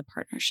at it as a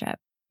partnership.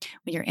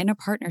 When you're in a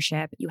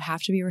partnership, you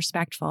have to be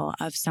respectful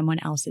of someone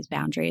else's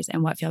boundaries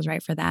and what feels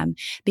right for them.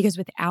 Because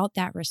without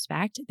that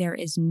respect, there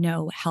is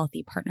no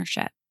healthy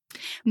partnership.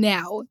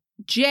 Now,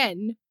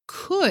 Jen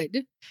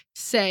could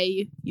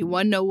say, you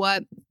want to know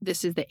what?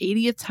 This is the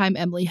 80th time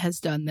Emily has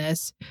done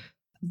this.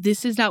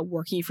 This is not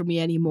working for me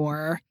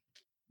anymore.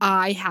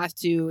 I have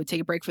to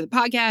take a break for the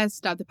podcast,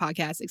 stop the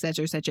podcast, et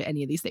cetera,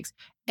 any of these things.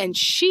 And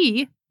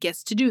she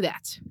gets to do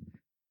that.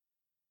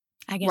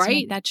 I guess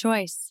make that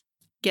choice.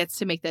 Gets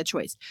to make that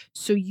choice.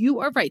 So you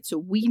are right. So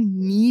we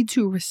need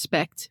to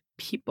respect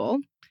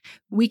people.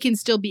 We can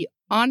still be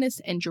honest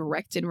and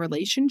direct in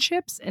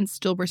relationships and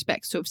still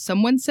respect. So if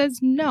someone says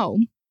no,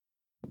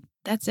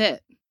 that's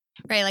it.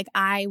 Right. Like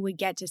I would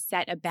get to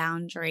set a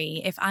boundary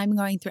if I'm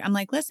going through, I'm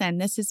like, listen,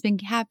 this has been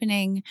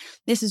happening.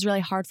 This is really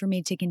hard for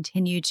me to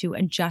continue to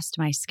adjust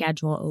my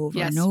schedule over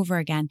and over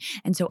again.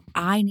 And so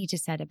I need to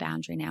set a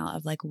boundary now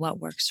of like what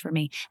works for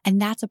me.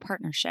 And that's a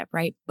partnership,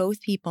 right?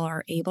 Both people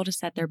are able to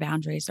set their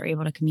boundaries, they're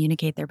able to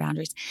communicate their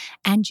boundaries,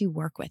 and you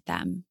work with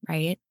them,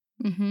 right?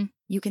 Mm-hmm.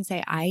 You can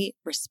say, I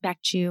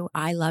respect you.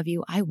 I love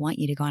you. I want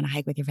you to go on a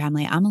hike with your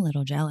family. I'm a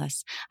little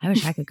jealous. I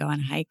wish I could go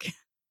on a hike.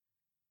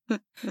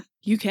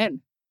 You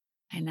can.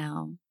 I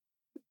know.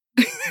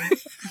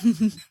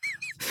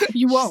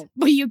 You won't,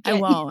 but you can. I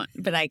won't,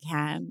 but I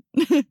can.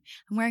 I'm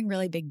wearing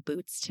really big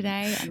boots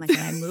today. And like when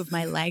I move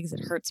my legs,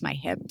 it hurts my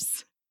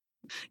hips.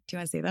 Do you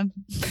want to see them?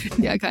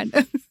 Yeah, kind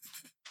of.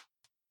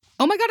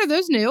 Oh my God, are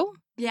those new?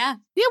 Yeah.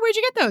 Yeah, where'd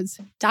you get those?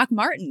 Doc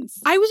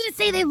Martens. I was going to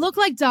say they look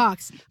like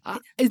Docs.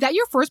 Is that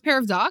your first pair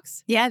of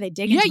Docs? Yeah, they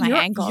dig into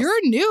my ankles. You're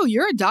new.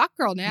 You're a Doc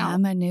girl now.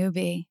 I'm a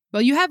newbie.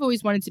 Well, you have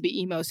always wanted to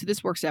be emo, so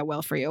this works out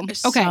well for you. Okay.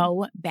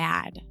 So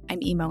bad.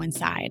 I'm emo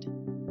inside.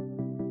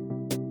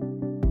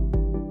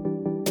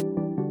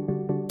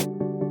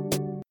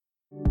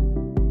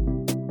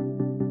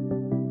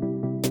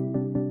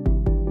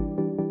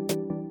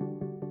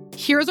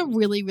 Here's a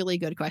really, really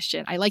good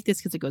question. I like this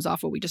because it goes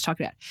off what we just talked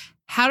about.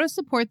 How to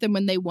support them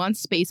when they want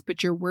space,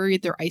 but you're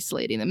worried they're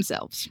isolating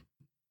themselves.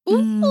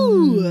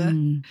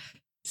 Ooh.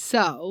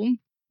 So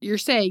you're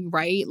saying,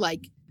 right,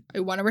 like, I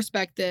want to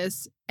respect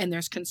this and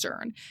there's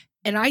concern.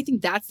 And I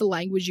think that's the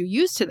language you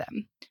use to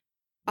them.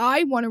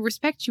 I want to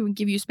respect you and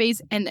give you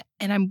space. And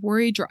I'm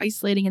worried you're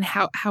isolating. And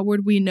how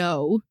would we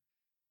know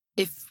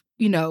if,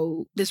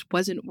 this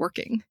wasn't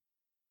working?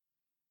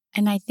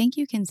 And I think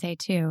you can say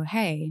too,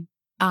 hey,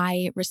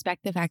 I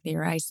respect the fact that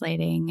you're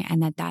isolating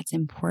and that that's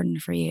important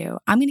for you.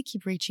 I'm going to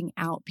keep reaching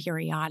out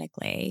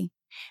periodically.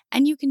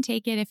 And you can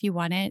take it if you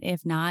want it.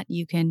 If not,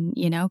 you can,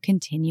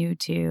 continue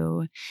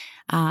to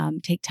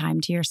take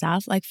time to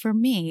yourself. Like for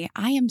me,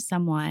 I am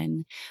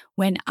someone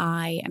when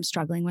I am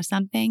struggling with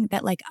something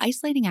that like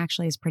isolating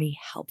actually is pretty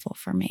helpful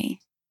for me.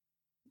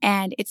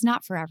 And it's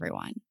not for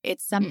everyone.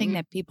 It's something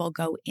that people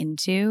go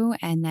into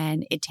and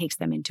then it takes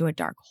them into a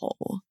dark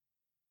hole.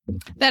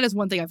 That is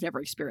one thing I've never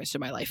experienced in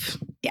my life.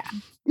 Yeah.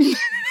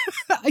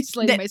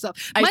 Isolating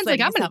myself. Mine's like,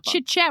 I'm going to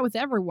chit chat with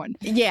everyone.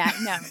 Yeah.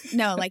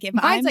 No. Like if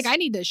Mine's like, I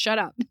need to shut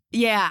up.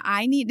 Yeah.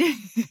 I need to,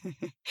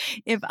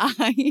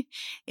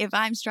 if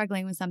I'm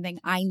struggling with something,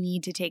 I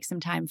need to take some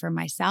time for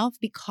myself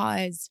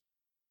because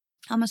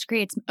almost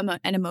creates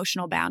an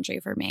emotional boundary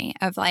for me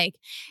of like,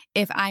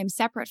 if I'm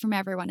separate from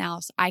everyone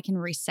else, I can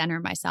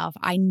recenter myself.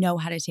 I know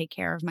how to take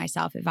care of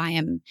myself if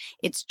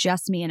it's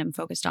just me and I'm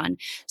focused on.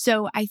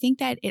 So I think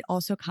that it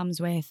also comes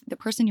with the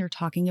person you're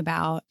talking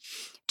about.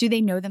 Do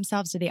they know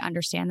themselves? Do they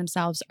understand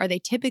themselves? Are they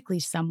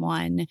typically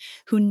someone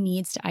who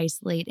needs to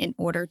isolate in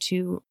order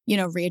to,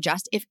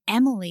 readjust? If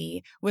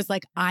Emily was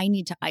like, I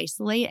need to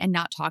isolate and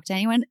not talk to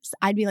anyone,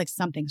 I'd be like,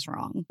 something's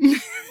wrong.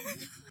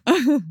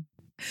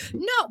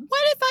 No,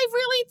 what if I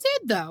really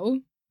did though?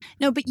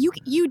 No, but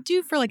you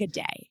do for like a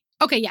day.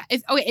 Okay, yeah.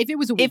 If it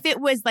was a week. If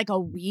it was like a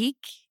week,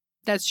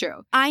 that's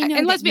true. I know.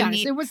 And let's be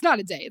honest, it was not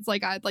a day. It's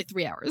like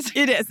 3 hours.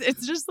 It is.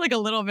 It's just like a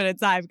little bit of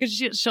time because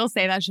she'll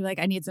say that she'll be like,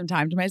 I need some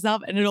time to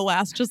myself, and it'll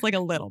last just like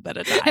a little bit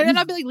of time. And then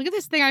I'll be like, look at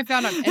this thing I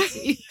found on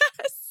Etsy. Yes,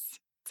 that's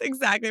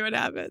exactly what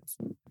happens.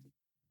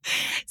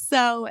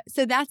 So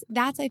that's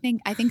I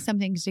think some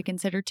things to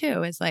consider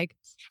too is like,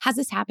 has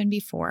this happened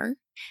before?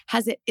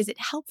 Is it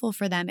helpful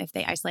for them if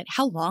they isolate?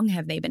 How long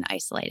have they been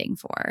isolating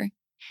for?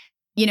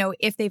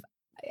 If they've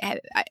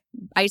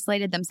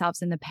isolated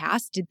themselves in the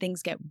past, did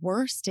things get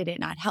worse? Did it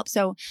not help?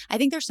 So I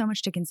think there's so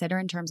much to consider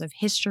in terms of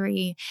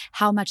history,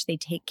 how much they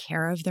take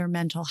care of their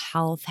mental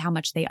health, how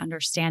much they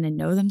understand and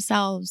know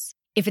themselves.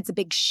 If it's a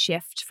big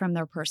shift from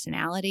their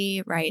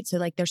personality, right? So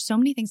like there's so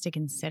many things to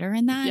consider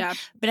in that. Yeah.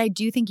 But I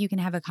do think you can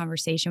have a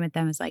conversation with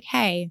them as like,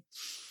 hey,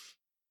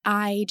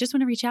 I just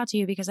want to reach out to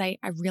you because I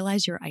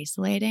realize you're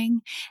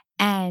isolating.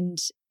 And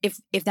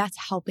if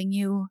that's helping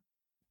you,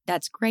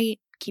 that's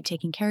great. Keep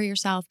taking care of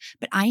yourself.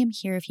 But I am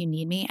here if you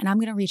need me. And I'm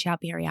going to reach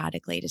out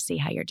periodically to see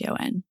how you're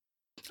doing.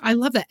 I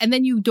love that. And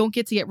then you don't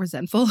get to get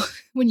resentful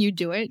when you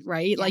do it,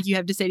 right? Yeah. Like you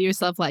have to say to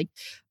yourself like,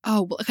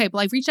 oh, well, okay,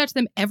 well, I've reached out to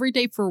them every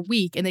day for a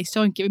week and they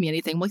still aren't giving me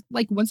anything.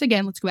 Like once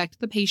again, let's go back to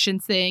the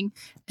patience thing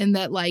and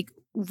that like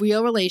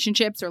real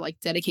relationships are like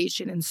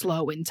dedication and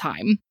slow in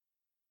time.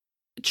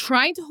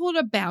 Trying to hold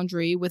a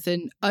boundary with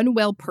an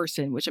unwell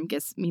person, which I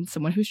guess means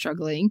someone who's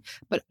struggling,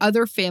 but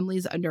other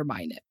families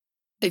undermine it.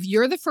 If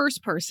you're the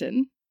first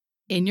person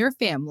in your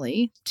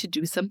family to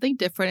do something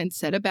different and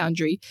set a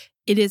boundary,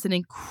 it is an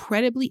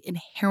incredibly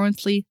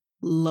inherently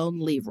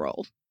lonely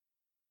role.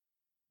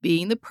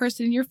 Being the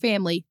person in your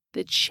family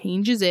that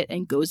changes it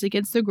and goes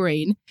against the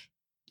grain,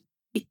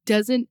 it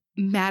doesn't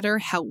matter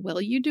how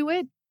well you do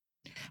it,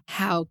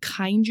 how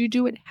kind you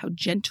do it, how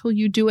gentle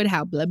you do it,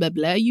 how blah, blah,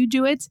 blah you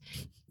do it.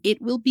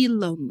 It will be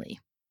lonely.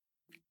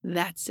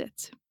 That's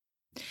it.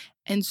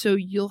 And so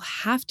you'll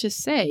have to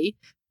say,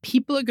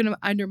 people are going to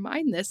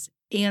undermine this,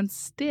 and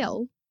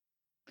still,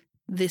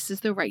 this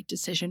is the right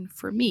decision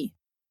for me.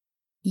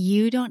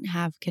 You don't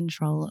have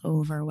control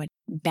over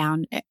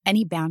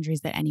any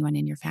boundaries that anyone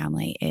in your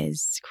family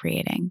is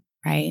creating,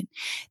 right?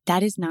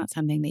 That is not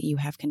something that you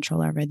have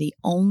control over. The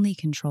only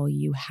control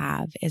you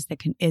have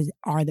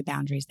are the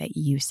boundaries that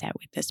you set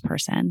with this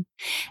person.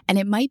 And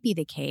it might be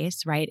the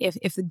case, right?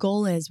 If the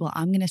goal is, well,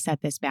 I'm going to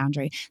set this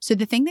boundary. So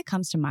the thing that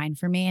comes to mind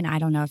for me, and I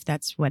don't know if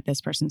that's what this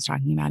person's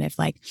talking about, if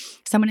like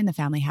someone in the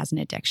family has an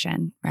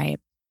addiction, right?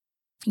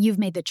 You've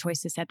made the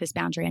choice to set this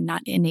boundary and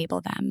not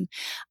enable them.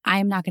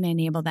 I'm not going to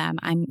enable them.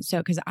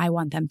 Because I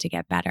want them to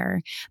get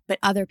better. But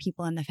other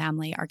people in the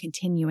family are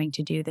continuing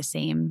to do the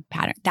same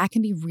pattern. That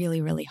can be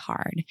really, really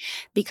hard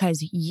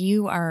because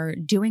you are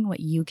doing what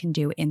you can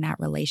do in that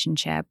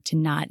relationship to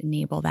not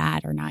enable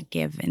that or not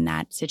give in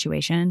that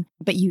situation.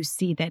 But you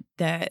see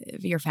that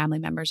your family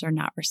members are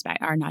not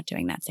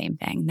doing that same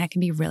thing. That can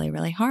be really,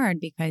 really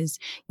hard because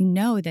you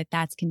know that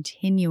that's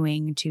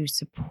continuing to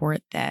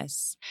support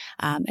this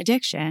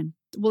addiction.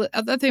 Well, the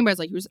other thing about it is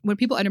like when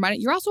people undermine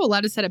it, you're also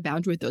allowed to set a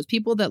boundary with those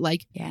people that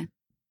like, yeah,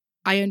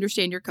 I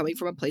understand you're coming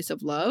from a place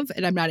of love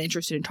and I'm not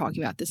interested in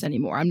talking about this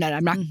anymore. I'm not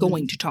mm-hmm.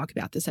 going to talk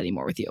about this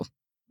anymore with you.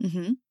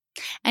 Mm-hmm.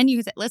 And you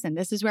can say, listen,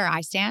 this is where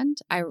I stand.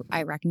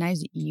 I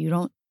recognize you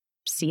don't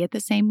see it the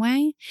same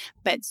way,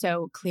 but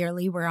so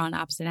clearly we're on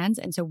opposite ends.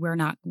 And so we are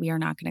not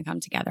going to come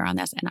together on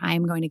this. And I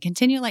am going to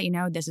continue to let you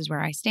know this is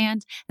where I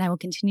stand. And I will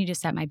continue to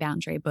set my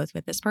boundary both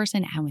with this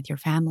person and with your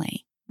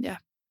family. Yeah.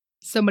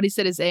 Somebody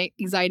said his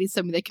anxiety is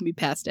something that can be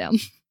passed down.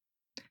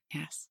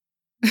 Yes.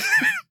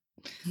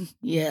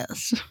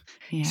 Yes.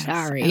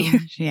 Sorry. Oh,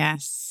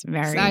 yes.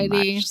 Very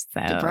anxiety, much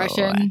so.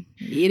 Depression,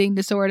 eating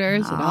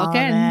disorders, and all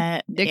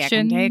can.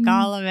 Addiction. Yeah, take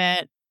all of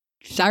it.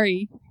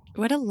 Sorry.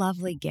 What a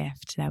lovely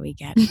gift that we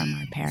get from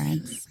our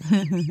parents.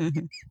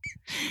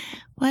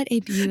 What a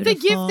beautiful... The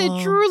gift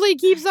that truly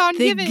keeps on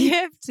giving. The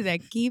gift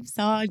that keeps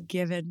on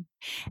giving.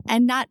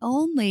 And not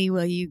only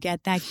will you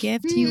get that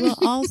gift, you will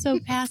also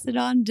pass it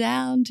on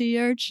down to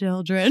your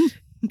children.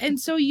 And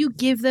so you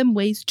give them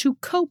ways to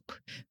cope.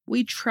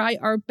 We try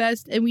our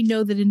best, and we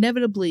know that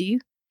inevitably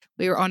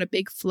we are on a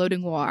big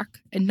floating rock,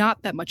 and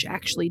not that much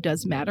actually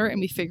does matter,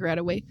 and we figure out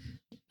a way.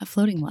 A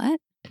floating what?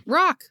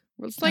 Rock.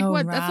 It's like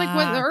what? That's like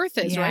what the Earth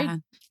is, right?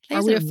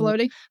 Are we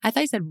floating? I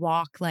thought you said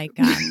walk, like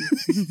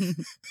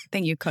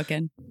thing you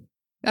cooking.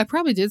 I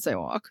probably did say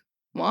walk.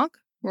 Walk?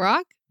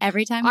 Rock?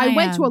 Every time I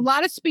went to a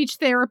lot of speech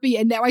therapy,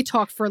 and now I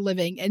talk for a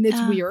living, and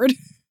it's weird.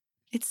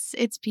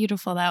 It's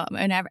beautiful though,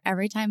 and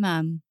every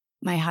time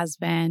my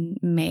husband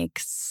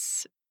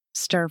makes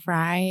stir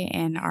fry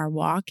in our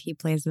wok, he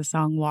plays the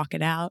song "Walk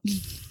It Out."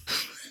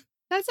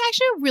 That's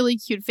actually a really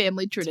cute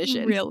family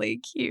tradition. It's really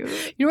cute.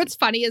 You know what's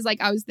funny is,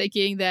 like, I was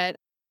thinking that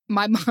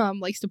my mom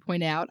likes to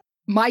point out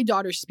my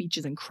daughter's speech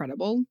is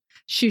incredible.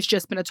 She's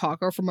just been a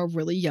talker from a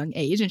really young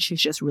age, and she's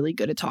just really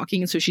good at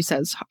talking. And so she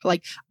says,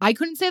 like, I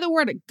couldn't say the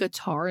word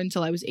guitar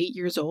until I was 8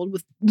 years old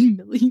with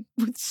Millie,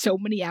 with so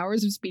many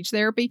hours of speech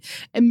therapy.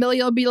 And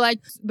Millie will be like,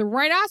 the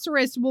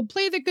rhinoceros will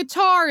play the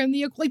guitar, and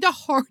the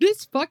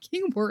hardest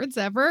fucking words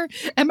ever.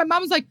 And my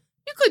mom was like,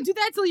 you couldn't do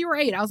that till you were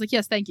 8. I was like,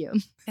 yes, thank you.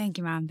 Thank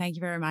you, Mom. Thank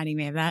you for reminding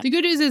me of that. The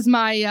good news is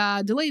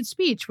my delayed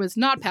speech was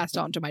not passed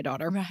on to my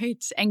daughter.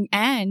 Right.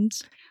 And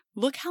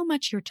look how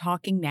much you're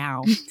talking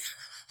now.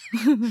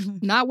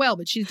 Not well,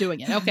 but she's doing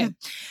it. Okay.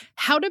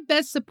 How to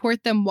best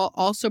support them while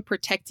also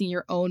protecting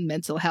your own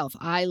mental health.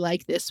 I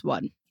like this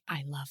one.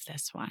 I love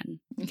this one.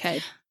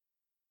 Okay.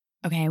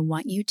 Okay. I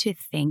want you to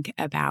think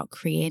about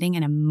creating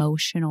an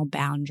emotional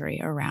boundary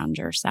around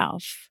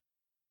yourself,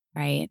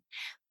 right?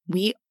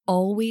 We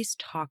always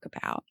talk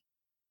about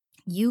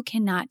you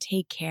cannot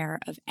take care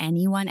of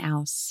anyone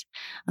else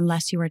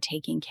unless you are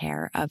taking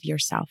care of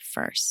yourself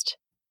first.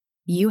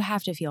 You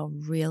have to feel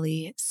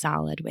really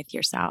solid with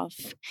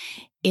yourself.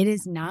 It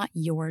is not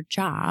your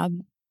job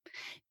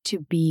to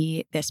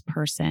be this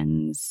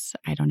person's,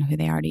 I don't know who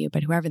they are to you,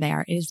 but whoever they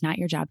are, it is not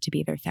your job to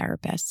be their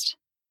therapist.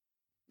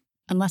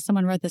 Unless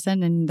someone wrote this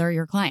in and they're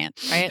your client,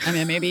 right? I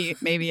mean,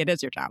 maybe it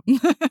is your job.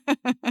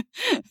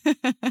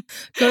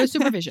 Go to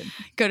supervision.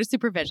 Go to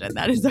supervision.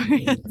 That is our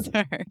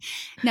answer.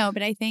 No,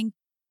 but I think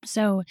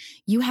so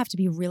you have to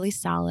be really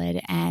solid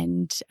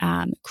and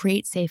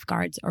create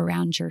safeguards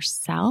around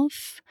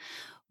yourself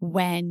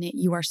when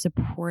you are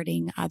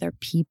supporting other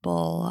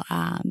people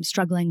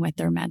struggling with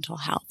their mental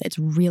health. It's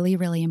really,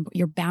 really important.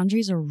 Your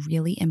boundaries are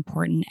really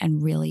important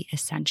and really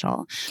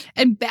essential.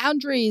 And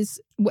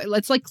boundaries,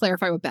 let's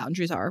clarify what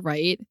boundaries are,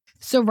 right?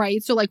 So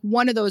like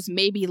one of those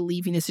may be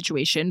leaving the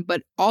situation,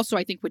 but also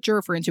I think what you're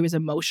referring to is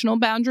emotional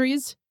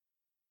boundaries,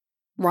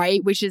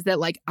 right? Which is that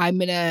I'm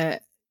going to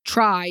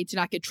try to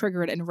not get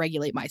triggered and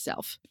regulate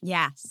myself.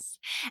 Yes.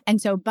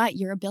 And so, but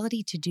your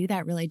ability to do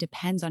that really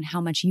depends on how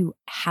much you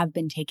have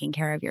been taking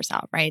care of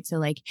yourself, right?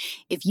 So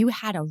if you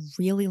had a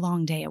really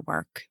long day at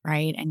work,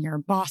 right? And your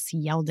boss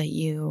yelled at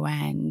you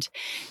and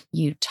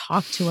you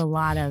talked to a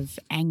lot of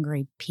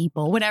angry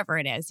people, whatever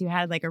it is, you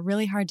had a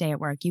really hard day at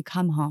work, you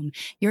come home,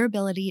 your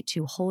ability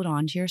to hold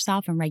on to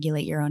yourself and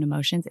regulate your own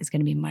emotions is going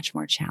to be much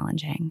more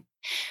challenging.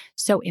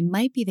 So it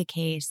might be the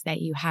case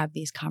that you have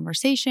these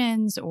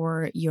conversations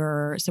or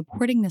you're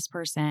supporting this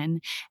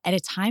person at a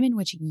time in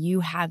which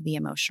you have the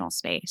emotional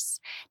space.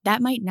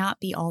 That might not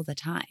be all the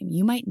time.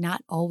 You might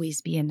not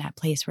always be in that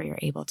place where you're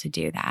able to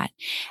do that.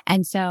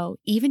 And so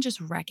even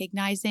just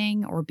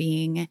recognizing or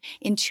being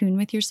in tune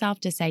with yourself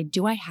to say,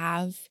 do I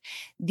have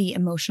the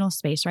emotional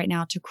space right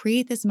now to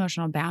create this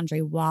emotional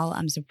boundary while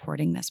I'm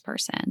supporting this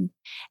person?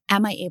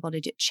 Am I able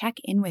to check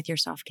in with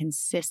yourself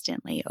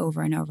consistently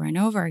over and over and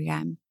over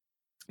again?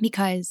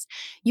 Because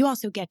you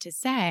also get to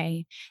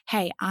say,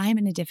 hey, I'm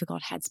in a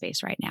difficult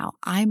headspace right now.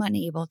 I'm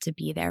unable to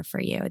be there for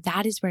you.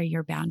 That is where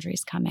your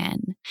boundaries come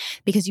in,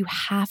 because you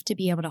have to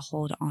be able to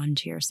hold on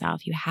to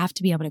yourself. You have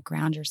to be able to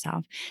ground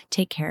yourself,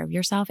 take care of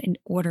yourself in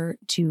order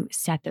to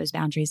set those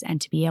boundaries and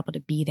to be able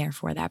to be there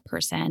for that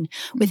person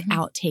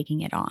without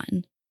taking it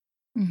on.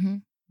 Mm-hmm.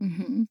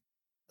 Mm-hmm.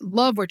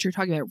 Love what you're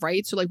talking about,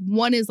 right? So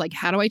one is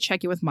how do I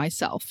check in with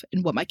myself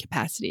and what my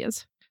capacity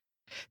is?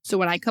 So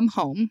when I come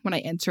home, when I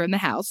enter in the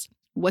house,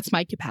 what's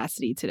my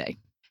capacity today?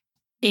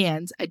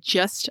 And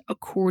adjust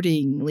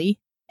accordingly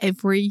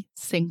every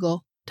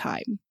single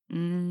time.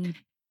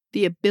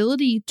 The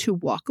ability to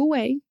walk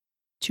away,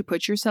 to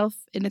put yourself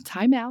in a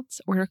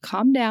timeout or to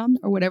calm down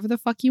or whatever the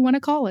fuck you want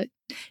to call it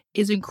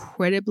is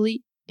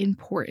incredibly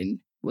important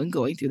when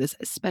going through this,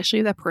 especially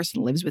if that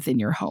person lives within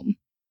your home.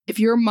 If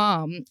your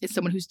mom is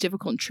someone who's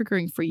difficult and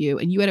triggering for you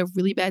and you had a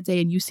really bad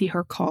day and you see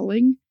her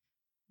calling,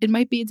 it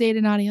might be a day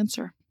to not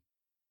answer.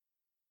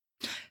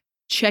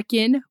 Check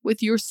in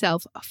with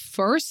yourself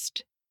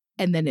first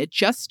and then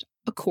adjust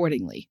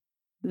accordingly.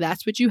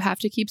 That's what you have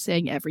to keep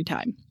saying every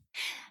time.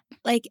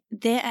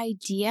 The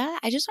idea,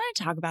 I just want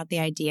to talk about the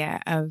idea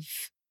of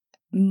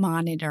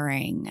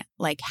monitoring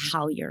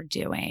how you're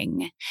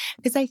doing.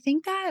 Because I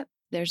think that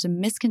there's a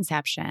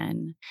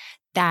misconception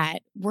that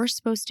we're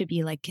supposed to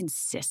be like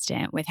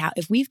consistent with how,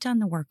 if we've done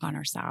the work on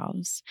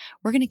ourselves,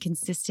 we're going to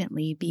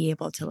consistently be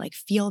able to like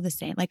feel the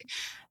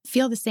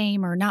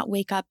same or not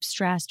wake up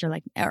stressed or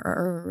like,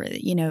 or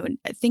you know,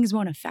 things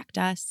won't affect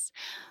us.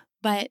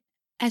 But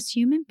as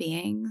human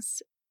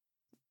beings,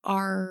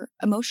 our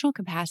emotional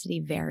capacity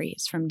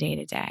varies from day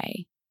to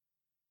day.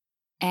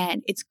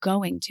 And it's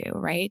going to,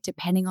 right?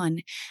 Depending on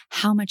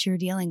how much you're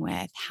dealing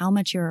with, how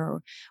much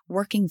you're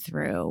working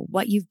through,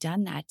 what you've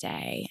done that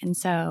day. And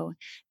so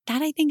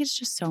that I think is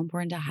just so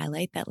important to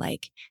highlight, that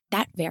like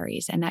that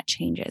varies and that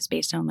changes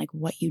based on like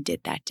what you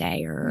did that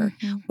day or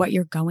what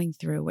you're going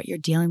through, what you're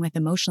dealing with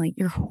emotionally,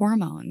 your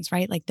hormones,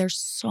 right? Like there's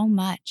so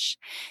much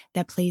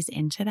that plays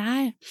into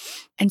that.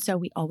 And so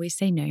we always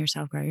say, know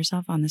yourself, grow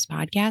yourself on this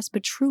podcast.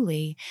 But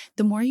truly,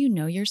 the more you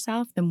know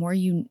yourself, the more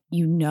you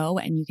know,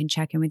 and you can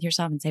check in with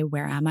yourself and say,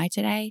 where am I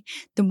today?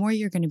 The more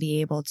you're going to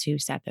be able to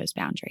set those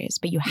boundaries.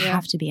 But you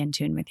have to be in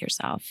tune with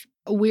yourself.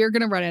 We're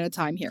going to run out of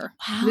time here.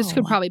 Wow. This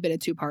could probably be a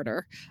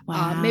two-parter.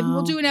 Wow. Maybe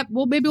we'll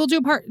do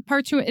a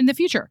part two in the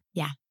future.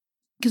 Yeah.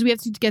 Because we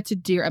have to get to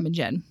Dear Em and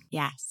Jen.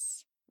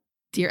 Yes.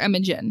 Dear Em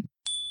and Jen,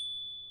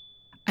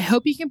 I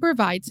hope you can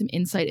provide some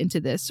insight into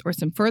this or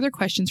some further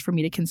questions for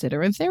me to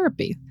consider in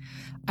therapy.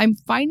 I'm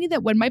finding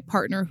that when my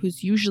partner,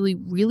 who's usually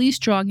really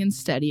strong and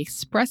steady,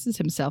 expresses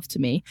himself to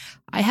me,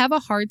 I have a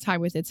hard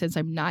time with it since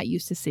I'm not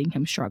used to seeing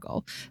him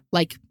struggle,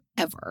 like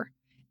ever.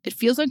 It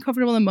feels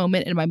uncomfortable in the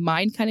moment, and my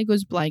mind kind of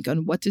goes blank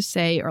on what to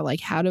say or like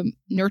how to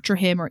nurture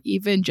him or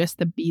even just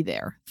the be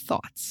there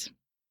thoughts.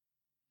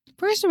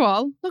 First of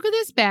all, look at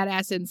this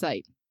badass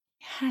insight.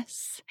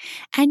 Yes.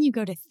 And you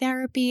go to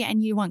therapy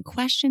and you want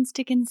questions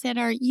to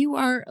consider. You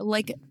are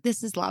like,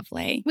 this is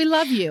lovely. We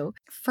love you.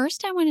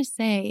 First, I want to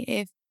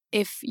say,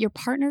 if your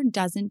partner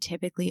doesn't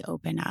typically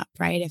open up,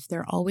 right? If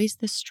they're always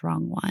the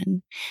strong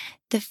one,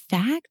 the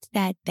fact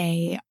that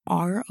they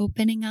are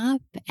opening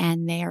up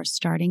and they are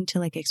starting to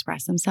like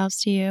express themselves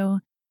to you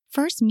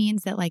first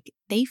means that like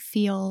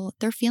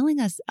they're feeling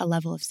a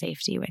level of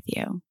safety with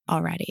you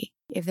already.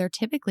 If they're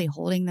typically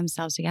holding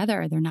themselves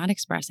together or they're not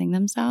expressing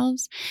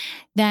themselves,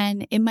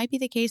 then it might be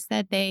the case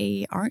that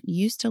they aren't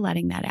used to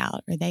letting that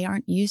out, or they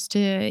aren't used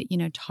to,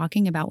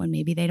 talking about when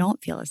maybe they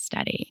don't feel as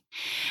steady.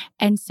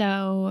 And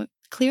so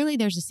clearly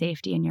there's a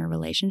safety in your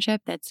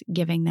relationship that's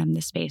giving them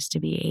the space to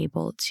be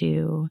able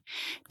to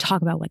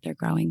talk about what they're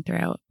going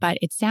through. But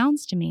it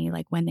sounds to me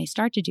like when they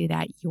start to do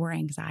that, your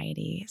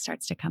anxiety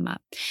starts to come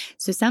up.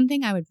 So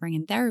something I would bring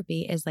in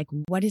therapy is like,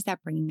 what is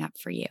that bringing up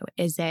for you?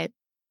 Is it,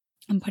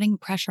 I'm putting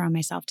pressure on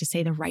myself to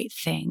say the right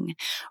thing,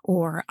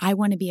 or I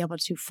want to be able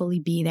to fully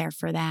be there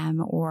for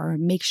them, or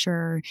make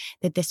sure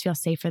that this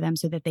feels safe for them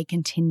so that they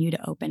continue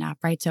to open up,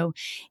 right? So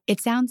it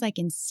sounds like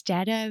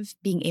instead of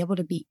being able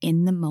to be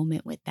in the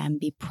moment with them,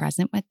 be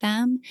present with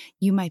them,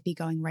 you might be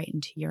going right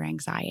into your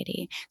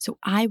anxiety. So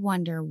I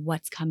wonder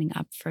what's coming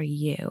up for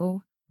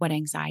you. What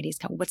anxieties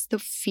come? What's the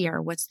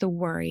fear? What's the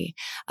worry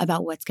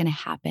about what's going to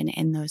happen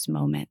in those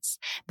moments?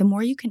 The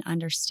more you can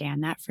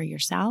understand that for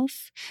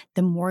yourself,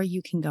 the more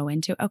you can go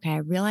into, okay, I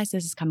realize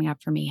this is coming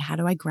up for me. How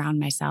do I ground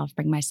myself,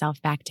 bring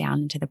myself back down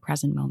into the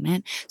present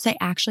moment so I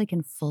actually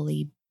can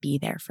fully be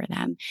there for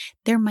them?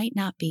 There might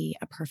not be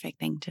a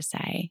perfect thing to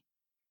say.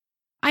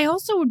 I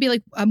also would be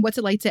like, what's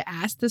it like to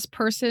ask this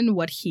person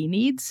what he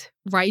needs,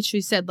 right?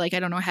 She said, like, I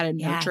don't know how to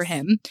nurture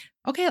him.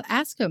 Okay, I'll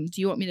ask him. Do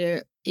you want me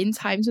to, in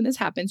times when this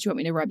happens, do you want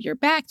me to rub your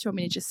back? Do you want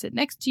me to just sit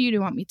next to you? Do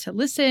you want me to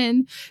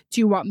listen?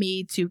 Do you want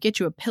me to get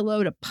you a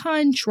pillow to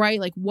punch, right?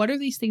 Like, what are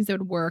these things that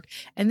would work?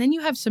 And then you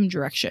have some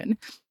direction.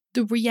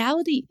 The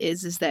reality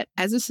is that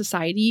as a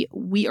society,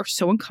 we are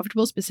so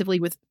uncomfortable specifically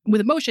with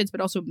emotions,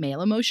 but also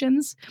male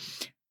emotions,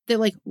 that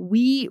like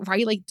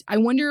right? Like, I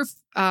wonder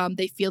if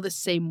they feel the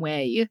same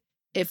way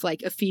if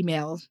like a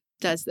female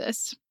does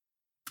this,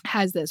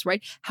 has this,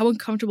 right? How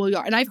uncomfortable you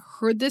are. And I've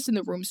heard this in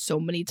the room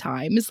so many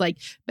times, like,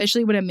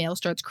 especially when a male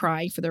starts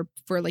crying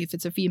for like, if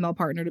it's a female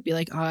partner, to be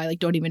like, oh, I like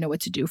don't even know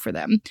what to do for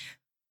them.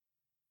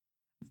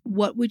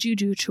 What would you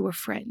do to a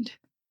friend?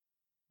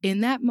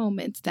 In that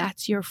moment,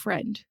 that's your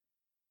friend.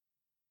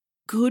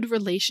 Good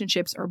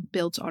relationships are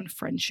built on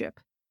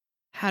friendship.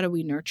 How do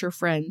we nurture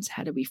friends?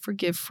 How do we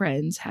forgive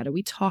friends? How do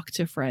we talk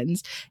to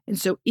friends? And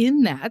so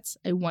in that,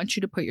 I want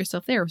you to put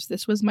yourself there. If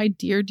this was my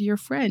dear, dear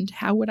friend,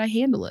 how would I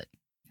handle it?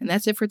 And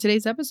that's it for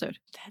today's episode.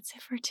 That's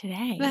it for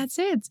today. That's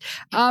it.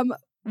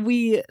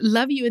 We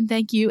love you and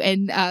thank you,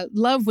 and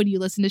love when you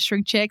listen to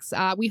Shrink Chicks.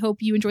 We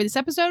hope you enjoy this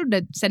episode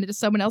and send it to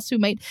someone else who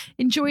might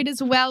enjoy it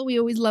as well. We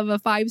always love a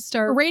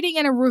 5-star rating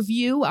and a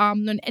review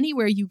on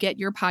anywhere you get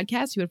your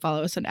podcast. You would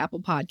follow us on Apple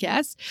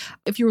Podcasts.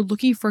 If you're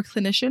looking for a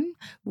clinician,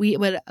 we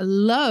would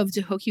love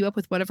to hook you up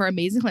with one of our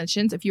amazing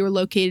clinicians. If you are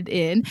located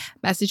in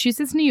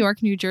Massachusetts, New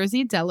York, New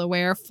Jersey,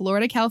 Delaware,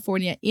 Florida,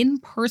 California, in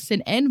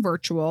person and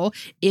virtual,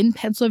 in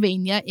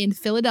Pennsylvania, in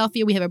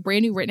Philadelphia, we have a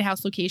brand new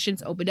Rittenhouse location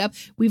opened up.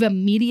 We have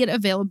immediate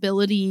availability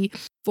availability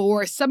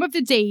for some of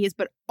the days,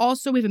 but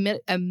also we have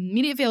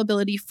immediate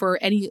availability for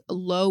any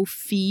low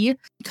fee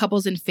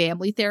couples and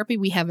family therapy.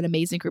 We have an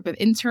amazing group of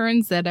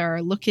interns that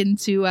are looking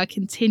to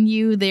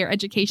continue their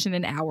education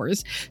and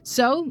hours.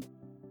 So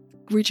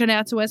reach on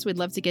out to us. We'd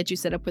love to get you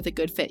set up with a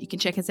good fit. You can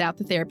check us out,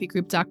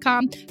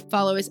 thetherapygroup.com.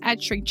 Follow us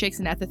at Shrink Chicks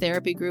and at The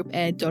Therapy Group.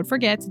 And don't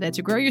forget that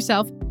to grow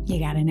yourself, you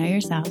got to know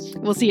yourself.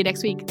 We'll see you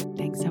next week.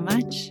 Thanks so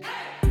much.